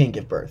good. Well, he didn't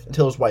give birth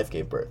until his wife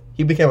gave birth.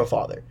 He became a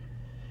father,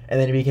 and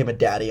then he became a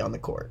daddy on the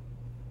court.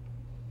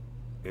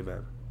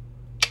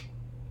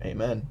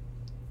 Amen.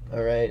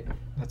 All right,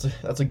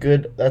 that's a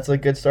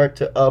good start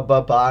to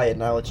bye, and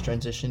now let's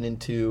transition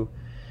into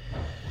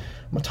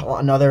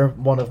another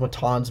one of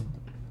Matan's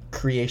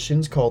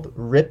creations called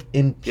Rip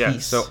in Peace. Yeah,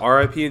 so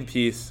R.I.P. in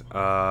Peace,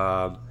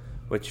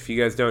 which if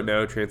you guys don't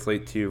know,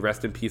 translate to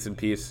Rest in Peace and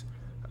Peace.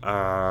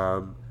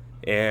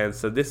 And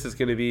so this is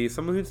going to be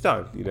someone who's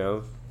done,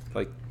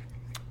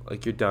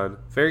 like you're done.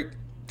 Very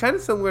kind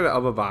of similar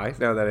to bye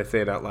now that I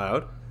say it out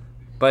loud,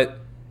 but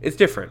it's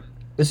different.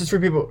 This is for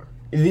people.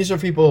 These are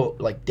people,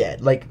 like,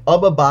 dead. Like,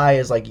 bye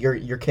is like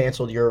you're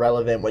canceled, you're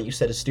irrelevant, what you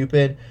said is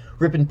stupid.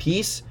 Rip in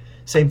Peace,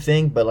 same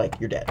thing, but, like,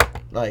 you're dead.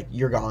 Like,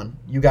 you're gone.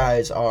 You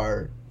guys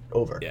are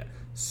over. Yeah.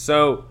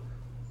 So,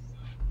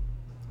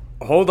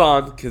 hold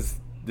on, because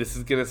this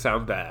is going to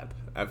sound bad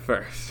at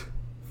first.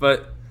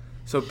 But,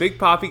 so Big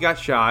Papi got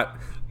shot.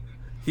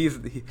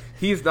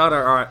 He's not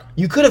our...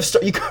 You could have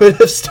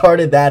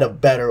started that a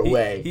better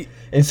way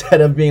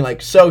instead of being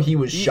like, so he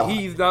was shot.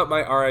 He's not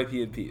my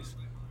R.I.P. in Peace.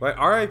 My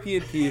R.I.P.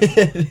 in Peace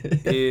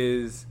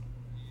is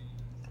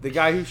the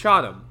guy who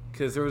shot him.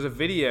 Because there was a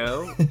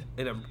video,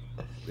 and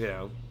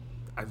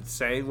I'm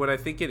saying what I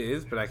think it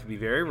is, but I could be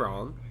very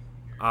wrong,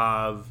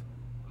 of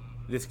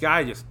this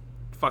guy just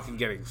fucking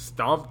getting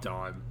stomped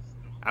on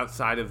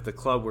outside of the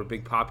club where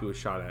Big Papi was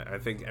shot at. I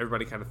think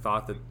everybody kind of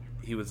thought that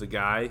he was the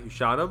guy who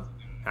shot him.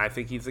 I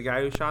think he's the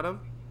guy who shot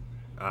him.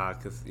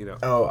 Because,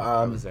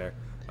 I was there.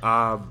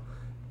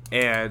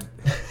 And...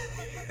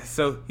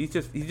 So he's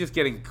just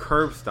getting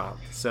curb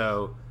stomped.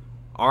 So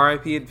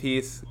R.I.P. in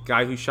peace,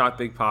 guy who shot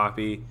Big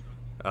Papi.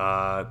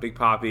 Big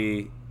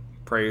Papi,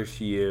 prayers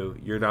to you.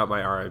 You're not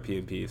my R.I.P.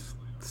 in peace.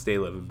 Stay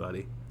living,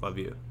 buddy. Love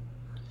you.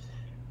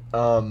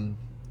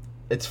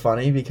 It's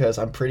funny because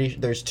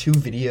there's two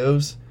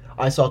videos.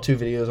 I saw two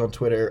videos on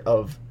Twitter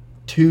of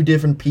two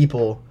different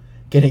people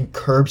getting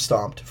curb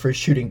stomped for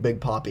shooting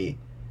Big Papi.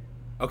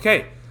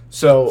 Okay.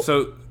 So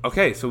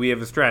we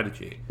have a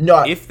strategy.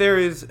 No, if there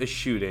is a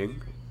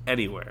shooting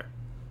anywhere,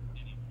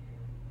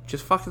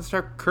 just fucking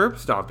start curb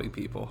stomping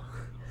people.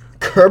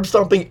 Curb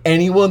stomping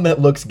anyone that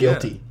looks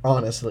guilty,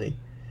 honestly.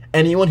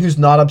 Anyone who's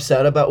not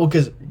upset about... Well,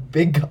 because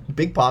Big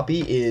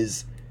Papi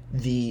is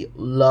the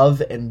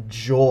love and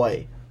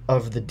joy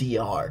of the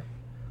DR.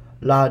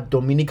 La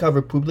Dominica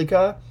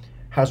Republica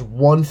has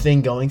one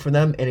thing going for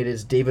them, and it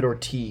is David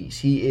Ortiz.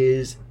 He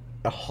is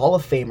a Hall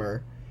of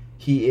Famer.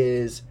 He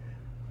is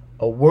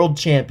a world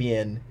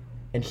champion,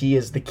 and he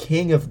is the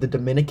king of the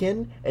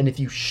Dominican. And if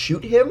you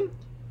shoot him,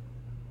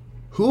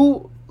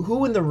 who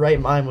in the right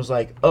mind was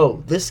like,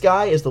 oh, this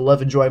guy is the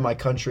love and joy of my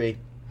country,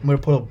 I'm going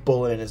to put a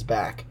bullet in his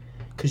back.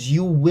 Because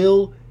you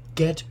will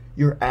get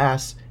your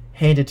ass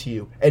handed to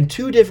you. And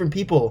two different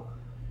people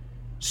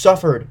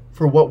suffered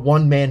for what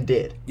one man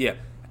did. Yeah.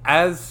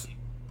 As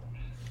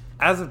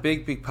a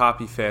big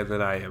Papi fan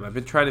that I am, I've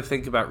been trying to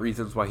think about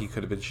reasons why he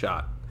could have been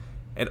shot.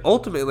 And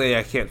ultimately,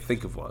 I can't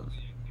think of one.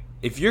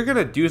 If you're going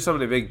to do something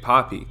to Big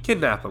Papi,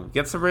 kidnap him.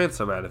 Get some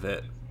ransom out of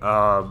it.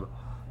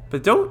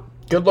 But don't...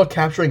 Good luck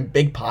capturing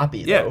Big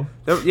Papi, though.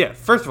 Yeah,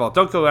 first of all,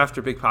 don't go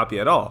after Big Papi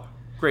at all.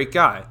 Great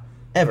guy.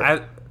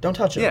 Ever. Don't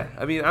touch him. Yeah,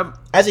 I mean,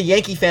 as a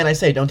Yankee fan, I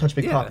say don't touch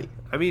Big Papi.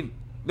 I mean,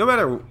 no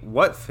matter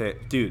what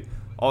fit, dude.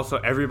 Also,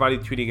 everybody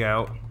tweeting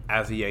out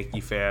as a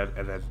Yankee fan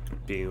and then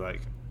being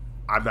like,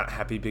 "I'm not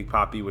happy Big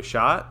Papi was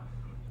shot."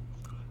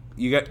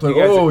 You guys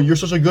you're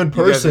such a good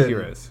person. You guys are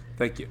heroes.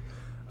 Thank you.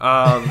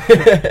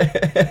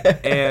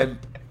 And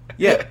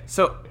yeah,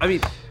 so I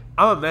mean,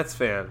 I'm a Mets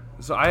fan,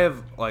 so I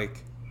have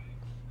like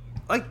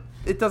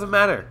it doesn't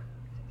matter.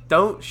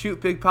 Don't shoot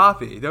Big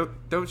Papi.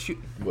 Don't shoot.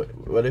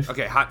 What if?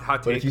 Okay, hot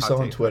take. What if you saw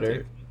on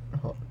Twitter?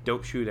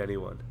 Don't shoot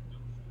anyone.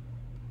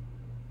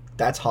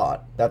 That's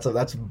hot. That's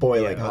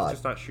boiling hot. Let's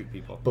just not shoot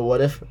people. But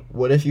what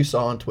if you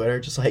saw on Twitter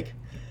just like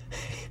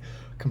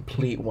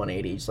complete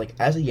 180? Just like,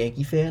 as a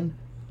Yankee fan,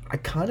 I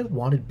kind of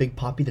wanted Big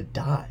Papi to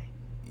die.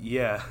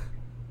 Yeah.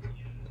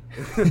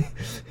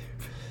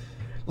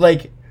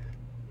 like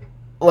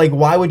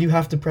why would you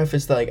have to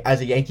preface that, like, as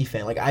a Yankee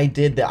fan? Like, I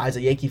did that as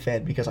a Yankee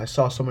fan because I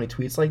saw so many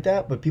tweets like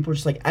that, but people are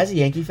just like, as a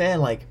Yankee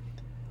fan, like,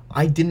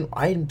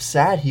 I'm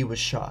sad he was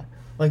shot.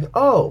 Like,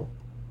 oh,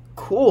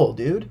 cool,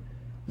 dude.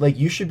 Like,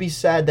 you should be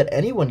sad that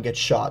anyone gets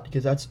shot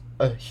because that's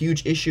a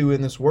huge issue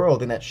in this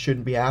world and that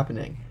shouldn't be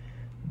happening.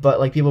 But,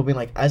 like, people being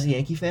like, as a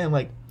Yankee fan,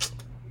 like,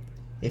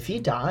 if he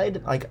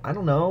died, like, I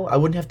don't know, I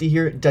wouldn't have to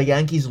hear the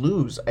Yankees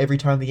lose every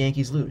time the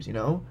Yankees lose, you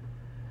know?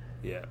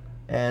 Yeah.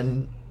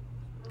 And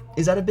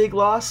is that a big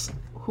loss?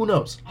 Who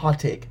knows? Hot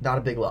take, not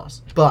a big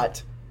loss.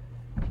 But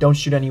don't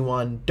shoot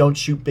anyone. Don't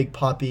shoot Big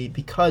Papi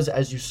because,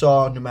 as you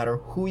saw, no matter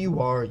who you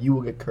are, you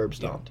will get curb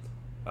stomped.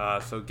 Yeah.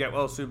 So get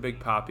well soon, Big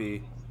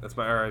Papi. That's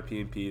my RIP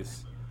in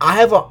peace. I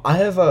have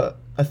a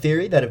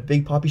theory that if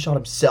Big Papi shot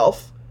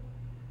himself,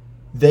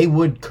 they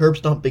would curb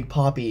stomp Big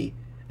Papi,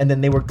 and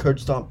then they would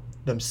curb stomp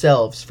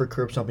themselves for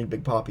curb stomping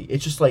Big Papi.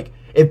 It's just like,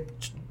 if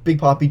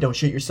Big Papi, don't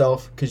shoot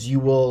yourself because you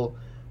will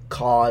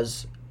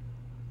cause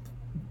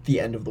the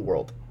end of the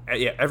world.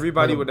 Yeah,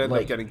 everybody would end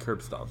up getting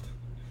curb stomped.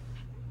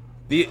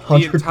 The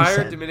 100%.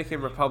 entire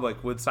Dominican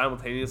Republic would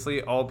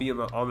simultaneously all be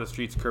on the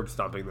streets curb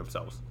stomping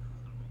themselves.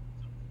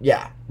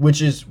 Yeah,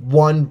 which is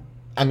one.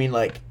 I mean,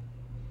 like,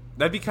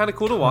 that'd be kind of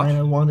cool to watch.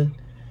 I wanted.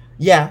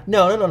 Yeah,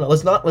 no.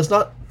 Let's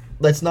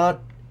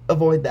not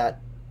avoid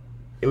that.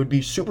 It would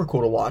be super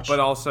cool to watch. But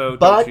also,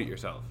 don't shoot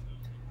yourself.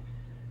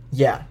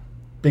 Yeah,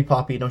 Big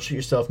Papi, don't shoot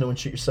yourself. No one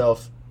shoot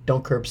yourself.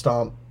 Don't curb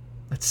stomp.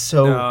 That's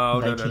so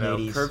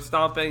 1980s. No. Curb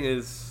stomping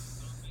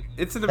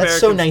it's an American That's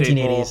so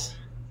 1980s.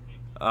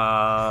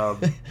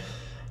 Staple.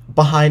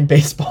 Behind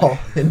baseball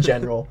in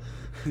general.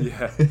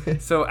 Yeah.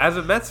 So as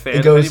a Mets fan,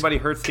 if anybody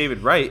hurts David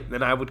Wright,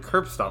 then I would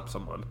curb stomp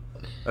someone.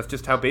 That's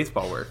just how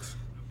baseball works.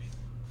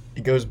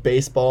 It goes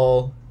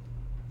baseball,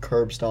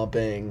 curb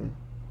stomping,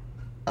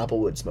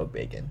 Applewood, smoke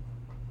bacon.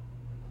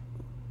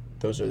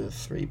 Those are the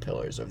three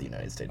pillars of the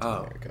United States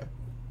of America.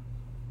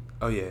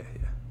 Oh yeah.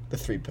 The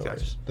three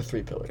pillars. Gotcha. The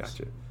three pillars.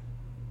 Gotcha.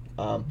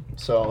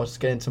 So let's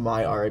get into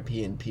my RIP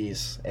in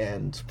peace.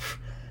 And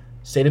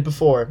stated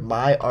before,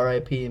 my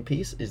RIP in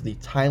peace is the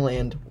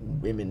Thailand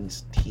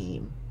women's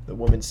team, the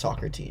women's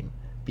soccer team,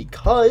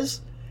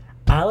 because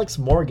Alex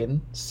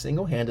Morgan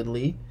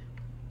single-handedly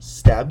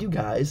stabbed you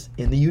guys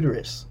in the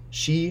uterus.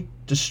 She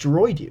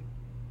destroyed you.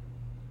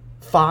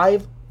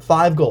 Five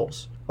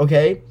goals.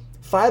 Okay,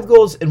 5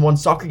 goals in one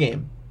soccer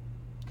game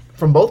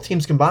from both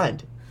teams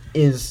combined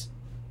is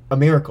a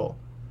miracle.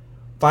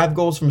 5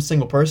 goals from a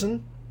single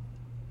person.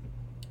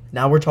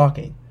 Now we're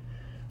talking.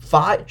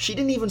 5. She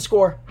didn't even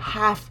score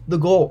half the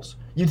goals.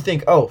 You'd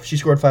think, oh, she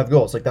scored 5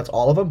 goals. Like, that's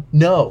all of them?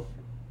 No.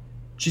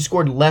 She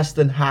scored less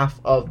than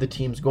half of the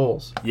team's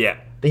goals. Yeah.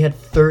 They had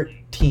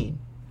 13.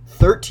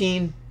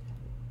 13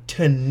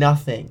 to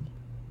nothing.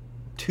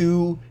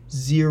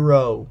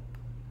 2-0.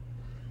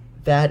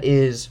 That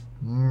is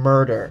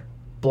murder.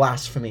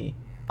 Blasphemy.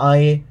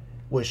 I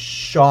was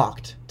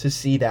shocked to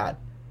see that.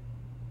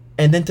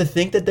 And then to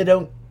think that they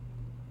don't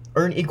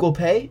earn equal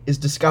pay is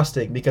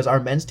disgusting, because our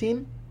men's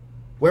team,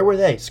 where were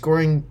they?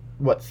 Scoring,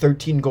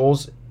 13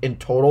 goals in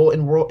total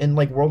in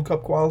World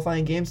Cup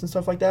qualifying games and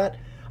stuff like that?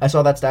 I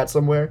saw that stat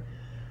somewhere,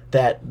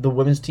 that the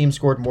women's team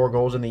scored more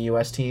goals than the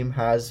U.S. team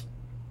has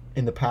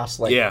in the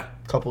past,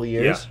 couple of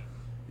years. Yeah.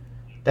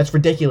 That's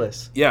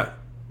ridiculous. Yeah.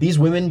 These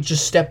women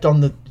just stepped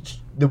on the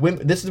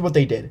women. This is what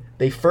they did.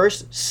 They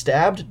first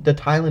stabbed the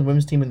Thailand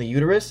women's team in the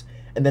uterus,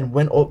 and then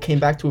came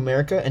back to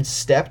America and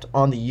stepped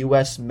on the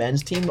U.S.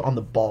 men's team on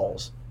the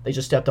balls. They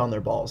just stepped on their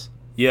balls.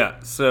 Yeah,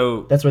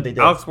 so that's what they did.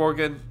 Alex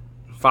Morgan,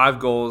 5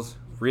 goals,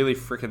 really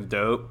freaking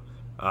dope.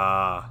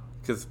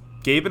 Because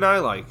Gabe and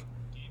I,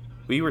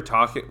 we were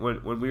talking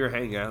when we were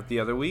hanging out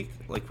the other week.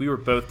 We were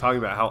both talking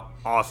about how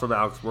awesome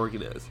Alex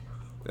Morgan is,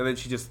 and then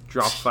she just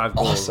dropped 5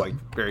 goals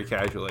very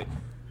casually.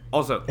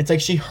 Also, it's like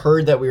she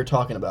heard that we were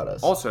talking about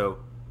us. Also,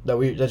 that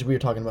we were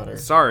talking about her.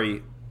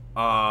 Sorry,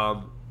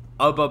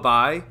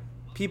 bye.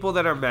 People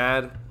that are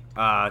mad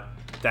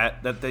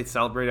that they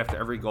celebrate after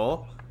every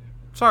goal.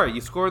 Sorry, you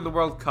scored in the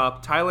World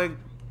Cup. Thailand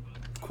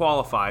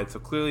qualified, so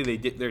clearly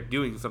they're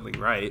doing something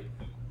right.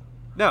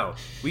 No,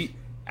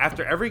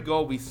 after every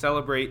goal we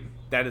celebrate.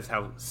 That is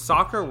how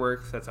soccer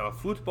works. That's how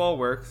football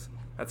works.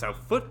 That's how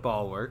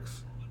football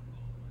works.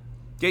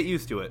 Get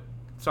used to it.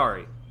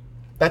 Sorry.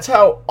 That's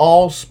how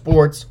all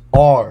sports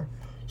are.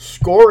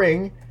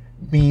 Scoring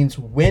means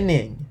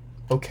winning,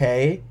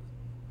 okay?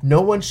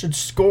 No one should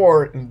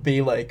score and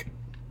be like,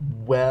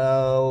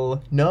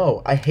 well,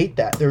 no. I hate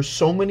that. There's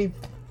so many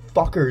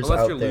fuckers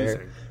out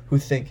there who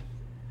think,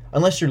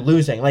 unless you're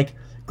losing.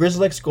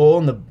 Grizzlick's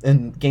goal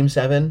in Game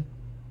 7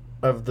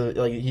 of they're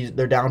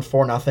down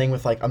 4-0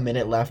 with a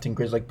minute left, and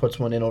Grizzlick puts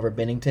one in over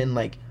Bennington.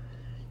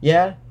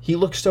 Yeah, he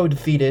looks so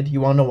defeated.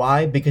 You want to know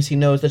why? Because he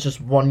knows that's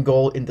just one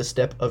goal in the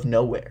step of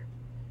nowhere.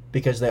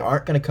 Because they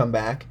aren't going to come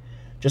back.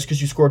 Just because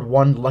you scored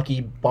one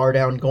lucky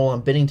bar-down goal on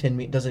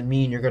Bennington doesn't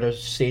mean you're going to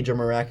stage a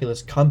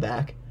miraculous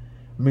comeback.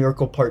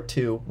 Miracle Part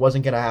 2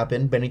 wasn't going to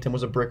happen. Bennington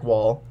was a brick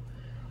wall.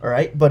 All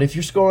right? But if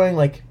you're scoring,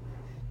 it's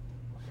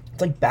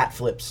like bat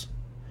flips.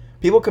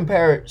 People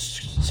compare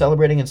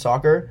celebrating in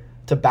soccer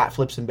to bat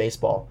flips in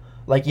baseball.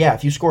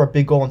 If you score a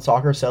big goal in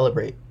soccer,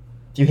 celebrate.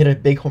 If you hit a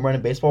big home run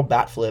in baseball,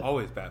 bat flip.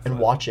 Always bat flip. And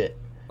watch it.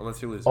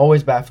 Unless you lose.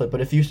 Always bat flip.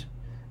 But if you score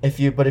if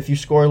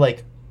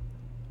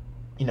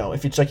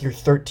it's your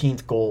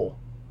 13th goal,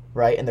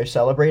 right, and they're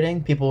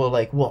celebrating, people are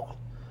like, well,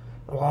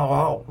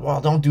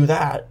 don't do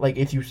that.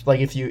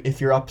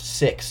 If you're up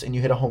 6 and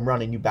you hit a home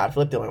run and you bat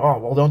flip, they're like, oh,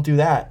 well, don't do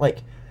that.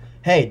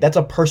 Hey, that's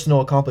a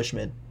personal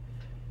accomplishment.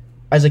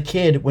 As a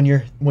kid, when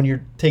you're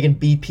taking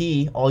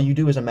BP, all you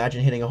do is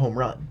imagine hitting a home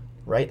run,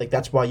 right?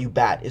 That's why you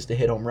bat, is to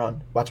hit home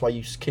run. That's why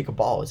you kick a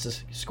ball, is to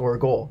score a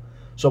goal.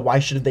 So why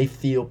shouldn't they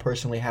feel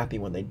personally happy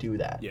when they do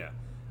that? Yeah,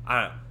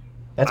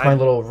 that's my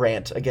little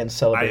rant against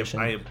celebration.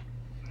 I am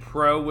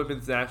pro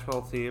women's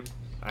national team.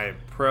 I am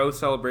pro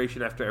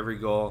celebration after every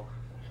goal.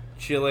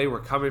 Chile, we're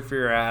coming for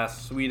your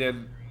ass.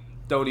 Sweden,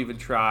 don't even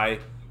try.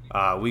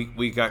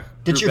 We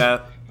got Group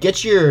F.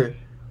 Get your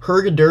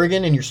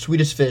Hergadurgan and your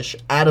Swedish fish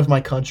out of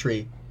my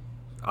country.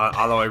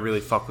 Although I really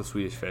fuck with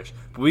Swedish fish.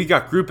 But we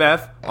got Group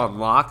F on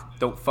lock.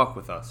 Don't fuck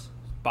with us.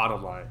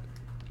 Bottom line.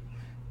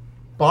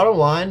 Bottom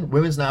line,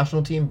 women's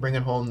national team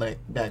bringing home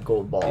that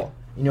gold ball. Yeah.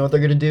 You know what they're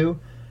going to do?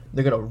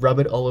 They're going to rub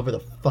it all over the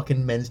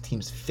fucking men's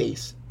team's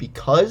face.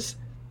 Because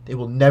they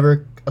will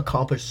never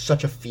accomplish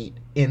such a feat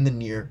in the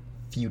near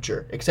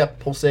future.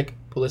 Except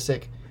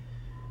Pulisic.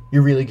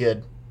 You're really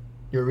good.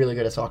 You're really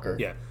good at soccer.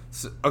 Yeah.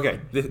 So, okay.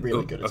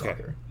 Really good at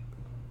soccer.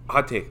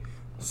 Hot take.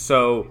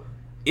 So,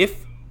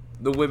 if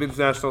the women's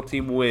national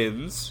team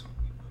wins,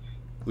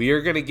 we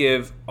are going to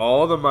give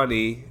all the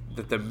money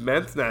that the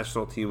men's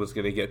national team was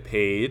going to get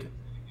paid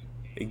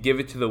and give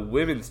it to the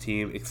women's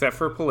team, except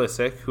for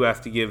Pulisic, who has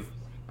to give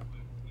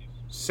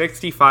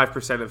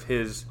 65% of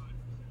his...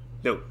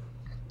 No,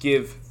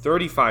 give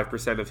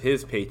 35% of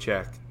his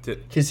paycheck to...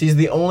 Because he's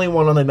the only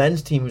one on the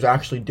men's team who's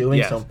actually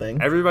doing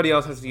something. Everybody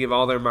else has to give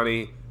all their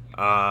money,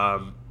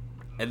 and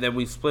then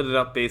we split it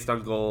up based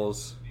on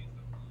goals.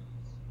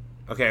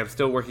 Okay, I'm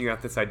still working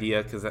out this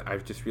idea because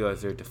I've just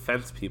realized they're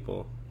defense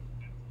people.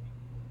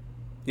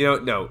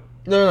 No.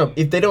 No.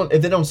 If they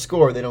don't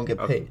score, they don't get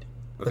paid.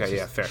 Okay,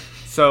 yeah, fair.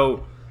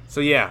 So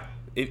yeah,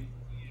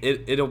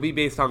 it'll be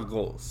based on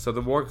goals. So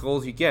the more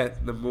goals you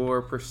get, the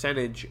more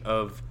percentage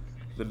of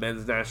the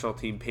men's national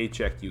team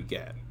paycheck you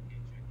get.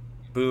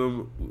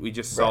 Boom, we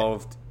just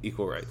solved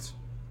equal rights.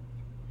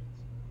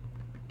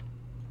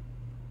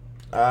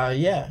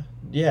 Yeah.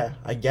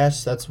 I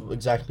guess that's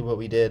exactly what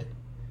we did.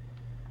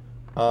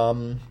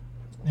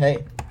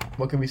 Hey,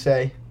 what can we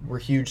say? We're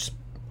huge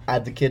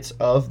advocates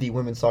of the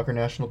women's soccer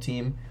national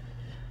team.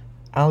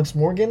 Alex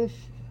Morgan,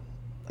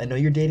 I know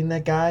you're dating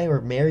that guy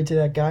or married to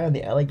that guy on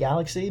the LA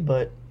Galaxy,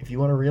 but if you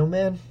want a real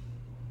man,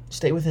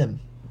 stay with him.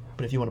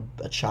 But if you want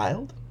a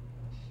child,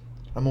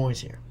 I'm always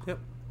here. Yep.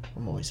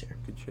 I'm always here.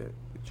 Good shit.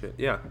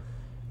 Yeah.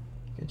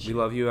 We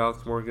love you,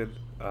 Alex Morgan.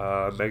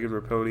 Megan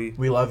Raponi.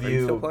 We love you. Are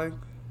you still playing?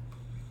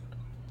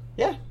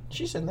 Yeah,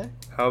 she's in there.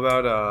 How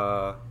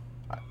about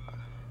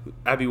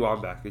Abby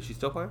Wambach? Is she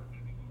still playing?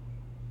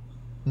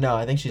 No,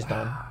 I think she's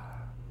done.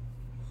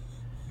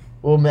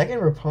 Well, Megan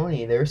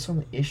Raponi, there was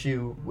some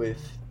issue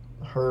with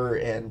her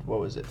and, what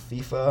was it,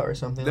 FIFA or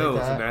something like that? No, it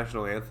was the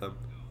national anthem.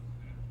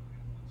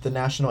 The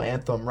national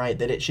anthem, right.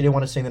 She didn't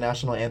want to sing the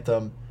national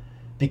anthem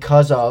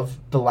because of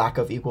the lack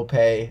of equal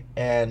pay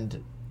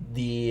and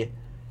the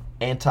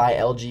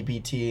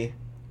anti-LGBT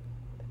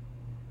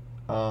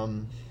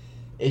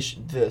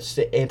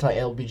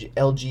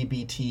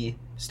anti-LGBT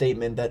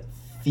statement that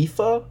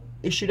FIFA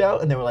issued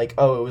out, and they were like,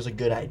 "Oh, it was a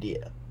good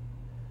idea."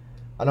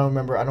 I don't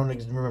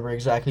remember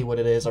exactly what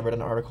it is. I read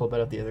an article about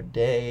it the other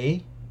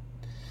day.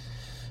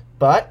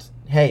 But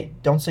hey,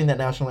 don't sing that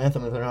national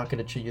anthem if they're not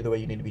going to treat you the way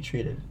you need to be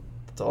treated.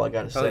 That's all I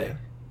got to say. Yeah.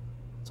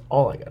 That's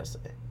all I got to say.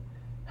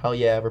 Hell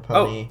yeah,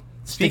 Everpony.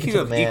 Speaking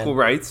of equal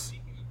rights,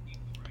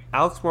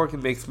 Alex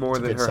Morgan makes more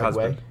than her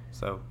husband.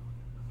 So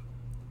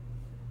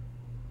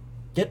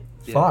get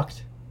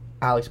fucked.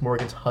 Alex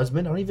Morgan's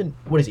husband? I don't even...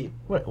 What is he?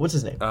 What's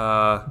his name?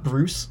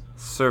 Bruce?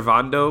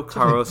 Servando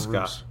Carrasco.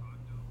 Bruce.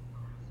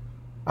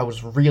 I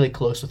was really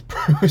close with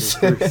Bruce.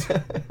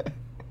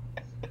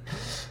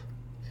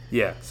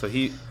 Yeah, so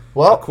he...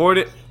 Well...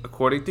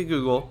 According to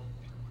Google,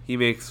 he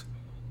makes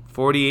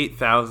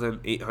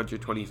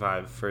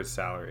 $48,825 for his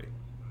salary.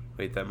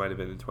 Wait, that might have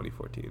been in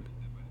 2014.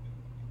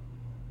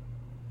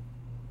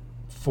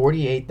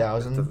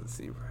 48,000? That doesn't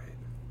seem right.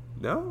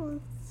 No,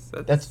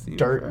 that's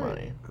dirt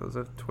money. That was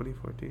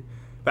 2014.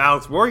 But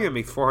Alex Morgan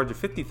makes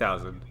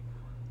 $450,000.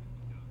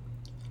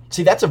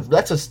 See, that's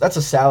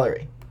a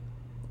salary.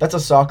 That's a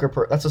soccer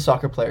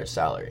player's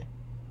salary.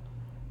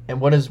 And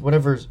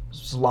whatever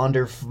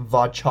Zlander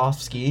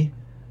Wachowski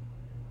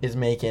is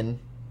making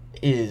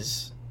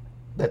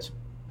that's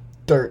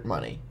dirt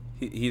money.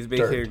 He's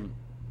making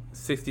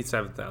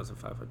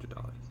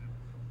 $67,500.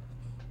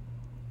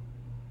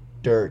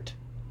 Dirt.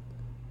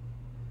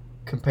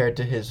 Compared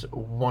to his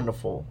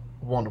wonderful,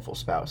 wonderful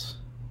spouse.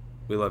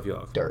 We love you,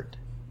 Alex. Dirt.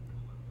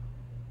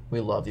 We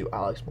love you,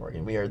 Alex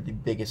Morgan. We are the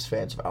biggest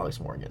fans of Alex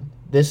Morgan.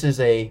 This is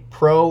a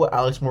pro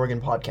Alex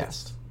Morgan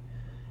podcast.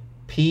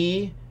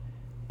 PAMP.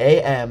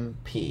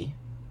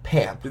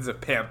 PAMP. This is a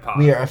PAMP pod.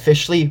 We are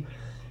officially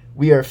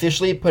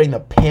putting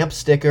the PAMP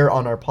sticker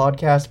on our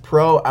podcast.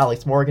 Pro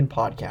Alex Morgan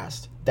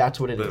podcast. That's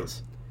what it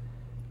is.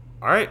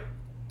 All right.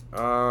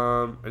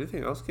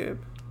 Anything else, Gabe?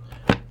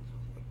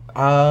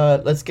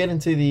 Let's get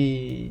into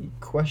the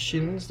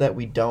questions that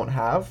we don't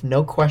have.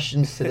 No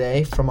questions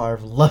today from our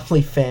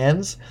lovely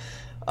fans.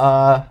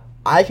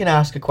 I can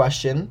ask a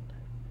question.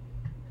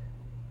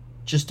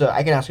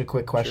 I can ask a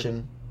quick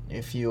question. Sure.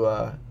 If you,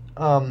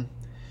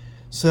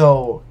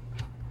 so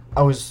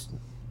I was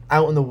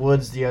out in the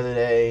woods the other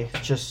day,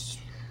 just,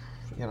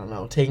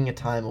 taking a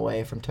time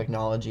away from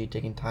technology,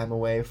 taking time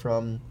away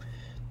from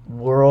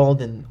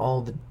world and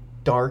all the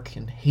dark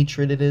and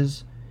hatred it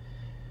is.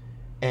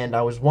 And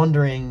I was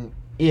wondering,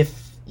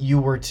 if you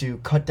were to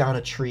cut down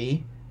a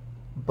tree,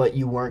 but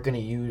you weren't going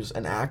to use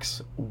an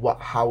axe,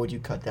 how would you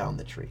cut down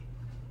the tree?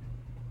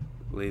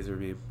 Laser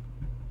beam.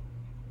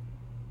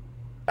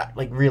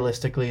 Like,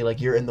 realistically,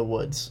 you're in the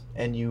woods,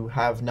 and you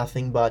have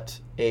nothing but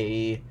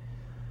a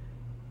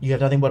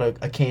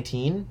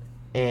canteen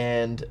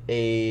and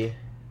a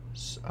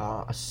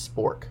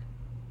spork.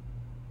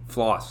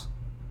 Floss.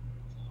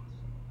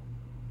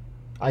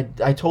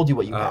 I told you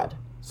what you had.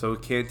 So a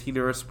canteen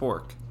or a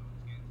spork.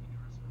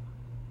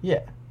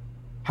 Yeah.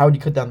 How would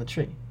you cut down the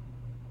tree?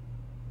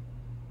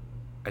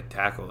 I'd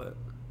tackle it.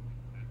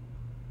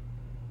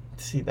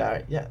 See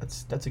that? Yeah,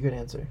 that's a good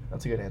answer.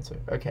 That's a good answer.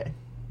 Okay.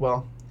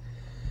 Well,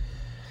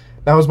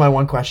 that was my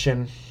one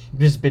question.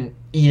 It's been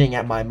eating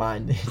at my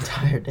mind the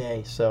entire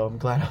day, so I'm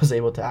glad I was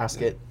able to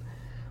ask it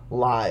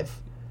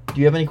live. Do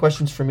you have any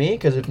questions for me?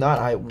 Because if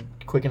not,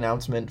 quick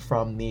announcement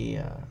from the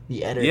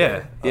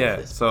editor.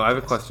 Yeah. So I have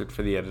a question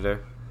for the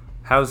editor.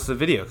 How's the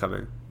video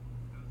coming?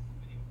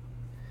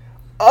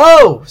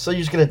 Oh, so you're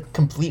just gonna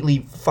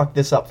completely fuck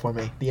this up for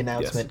me? The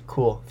announcement. Yes.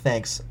 Cool.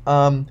 Thanks.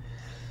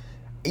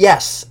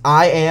 Yes,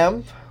 I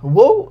am.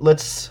 Whoa.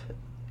 Let's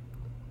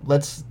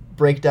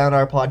break down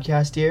our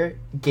podcast here.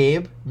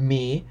 Gabe,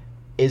 me,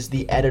 is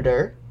the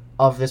editor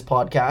of this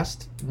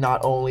podcast.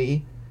 Not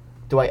only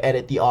do I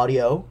edit the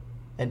audio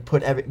and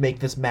make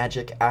this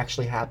magic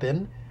actually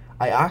happen,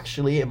 I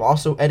actually am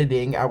also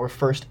editing our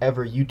first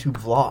ever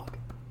YouTube vlog.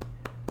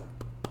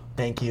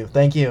 Thank you.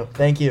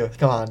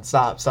 Come on,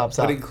 stop.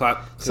 Putting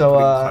clap yeah.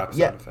 sound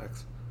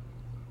effects.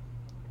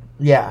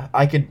 Yeah,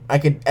 I could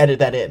edit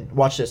that in.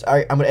 Watch this. All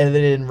right, I'm gonna edit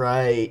it in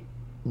right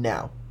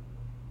now.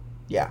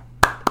 Yeah,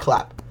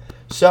 clap.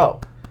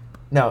 So,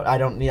 no, I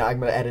don't need. I'm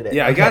gonna edit it.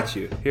 Yeah, okay. I got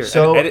you. Here,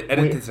 so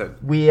edit this in.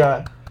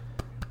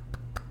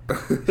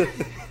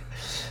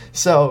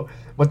 So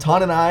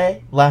Matan and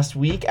I last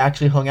week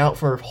actually hung out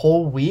for a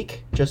whole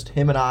week, just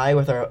him and I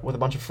with a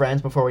bunch of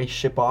friends before we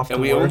ship off. And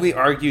to we work. only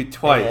argued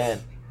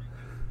twice.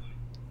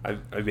 I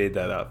made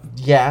that up.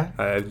 Yeah.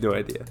 I have no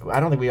idea.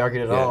 I don't think we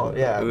argued at all.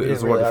 Yeah, it we was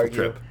didn't a wonderful really argue.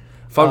 trip.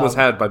 Fun was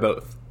had by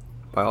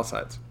all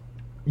sides.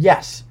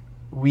 Yes.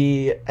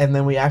 And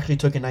then we actually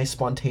took a nice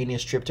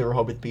spontaneous trip to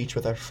Rehoboth Beach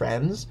with our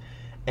friends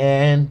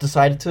and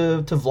decided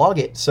to vlog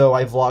it. So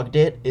I vlogged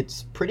it.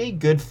 It's pretty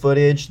good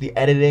footage. The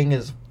editing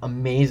is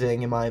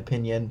amazing in my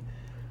opinion.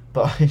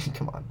 But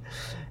come on.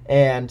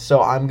 And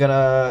so I'm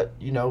gonna,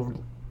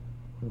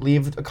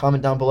 leave a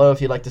comment down below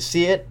if you'd like to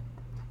see it.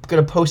 I'm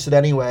gonna post it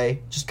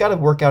anyway. Just gotta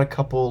work out a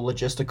couple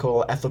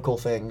logistical, ethical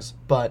things.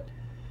 But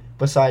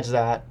besides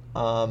that,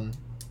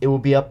 It will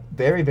be up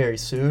very, very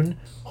soon.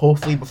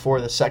 Hopefully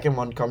before the second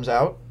one comes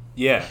out.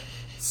 Yeah.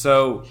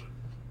 So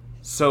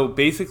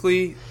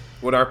basically,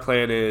 what our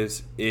plan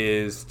is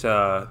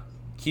to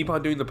keep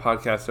on doing the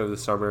podcast over the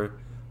summer,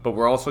 but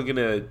we're also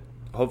gonna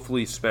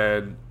hopefully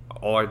spend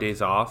all our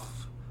days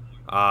off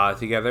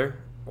together,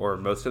 or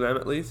most of them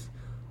at least,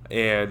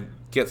 and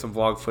get some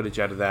vlog footage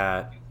out of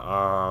that.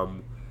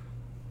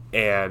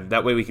 And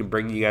that way we can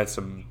bring you guys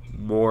some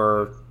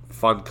more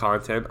fun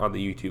content on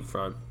the YouTube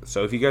front.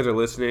 So if you guys are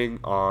listening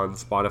on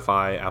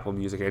Spotify, Apple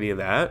Music, any of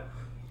that,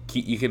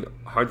 you can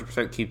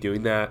 100% keep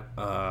doing that.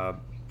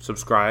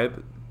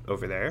 Subscribe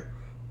over there,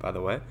 by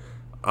the way.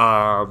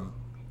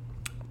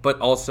 But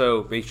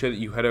also make sure that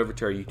you head over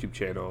to our YouTube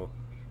channel.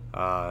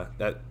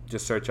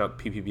 Just search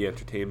up PPB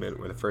Entertainment.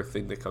 We're the first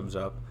thing that comes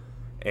up,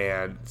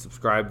 and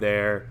subscribe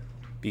there,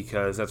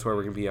 because that's where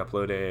we're going to be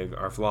uploading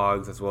our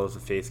vlogs as well as the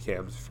face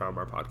cams from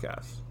our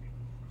podcast.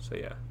 So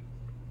yeah.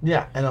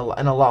 Yeah, and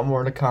a lot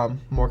more to come.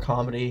 More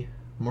comedy,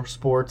 more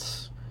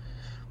sports,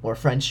 more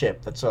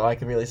friendship. That's all I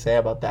can really say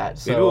about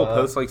that. Maybe we'll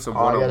post like some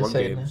one-on-one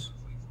games.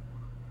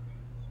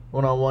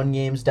 One-on-one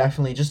games,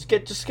 definitely. Just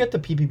get the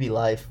PPB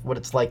life, what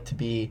it's like to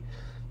be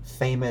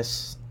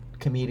famous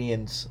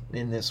comedians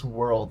in this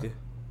world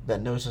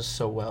that knows us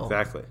so well.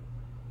 Exactly.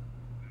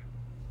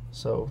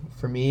 So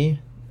for me,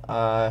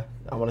 I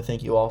want to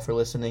thank you all for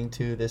listening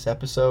to this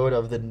episode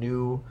of the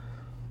new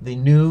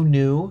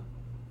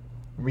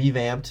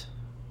revamped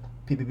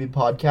PPB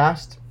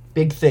podcast.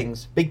 Big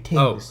things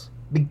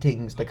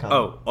to come.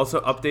 Oh,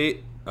 also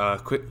update.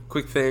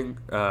 Quick thing.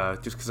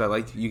 Just because I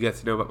like you guys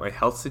to know about my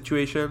health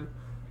situation.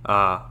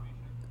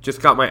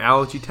 Just got my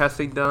allergy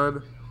testing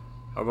done.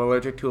 I'm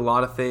allergic to a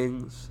lot of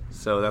things,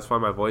 so that's why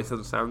my voice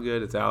doesn't sound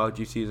good. It's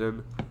allergy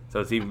season, so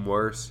it's even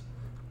worse.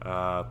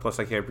 Plus,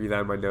 I can't breathe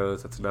out of my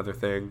nose. That's another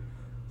thing.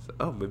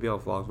 So, maybe I'll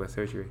vlog my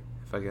surgery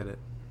if I get it.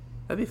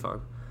 That'd be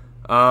fun.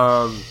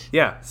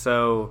 Yeah,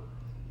 so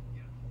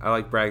I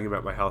like bragging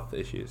about my health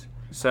issues.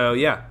 So,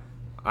 yeah,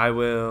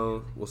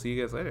 we'll see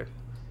you guys later.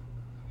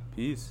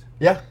 Peace.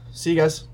 Yeah, see you guys.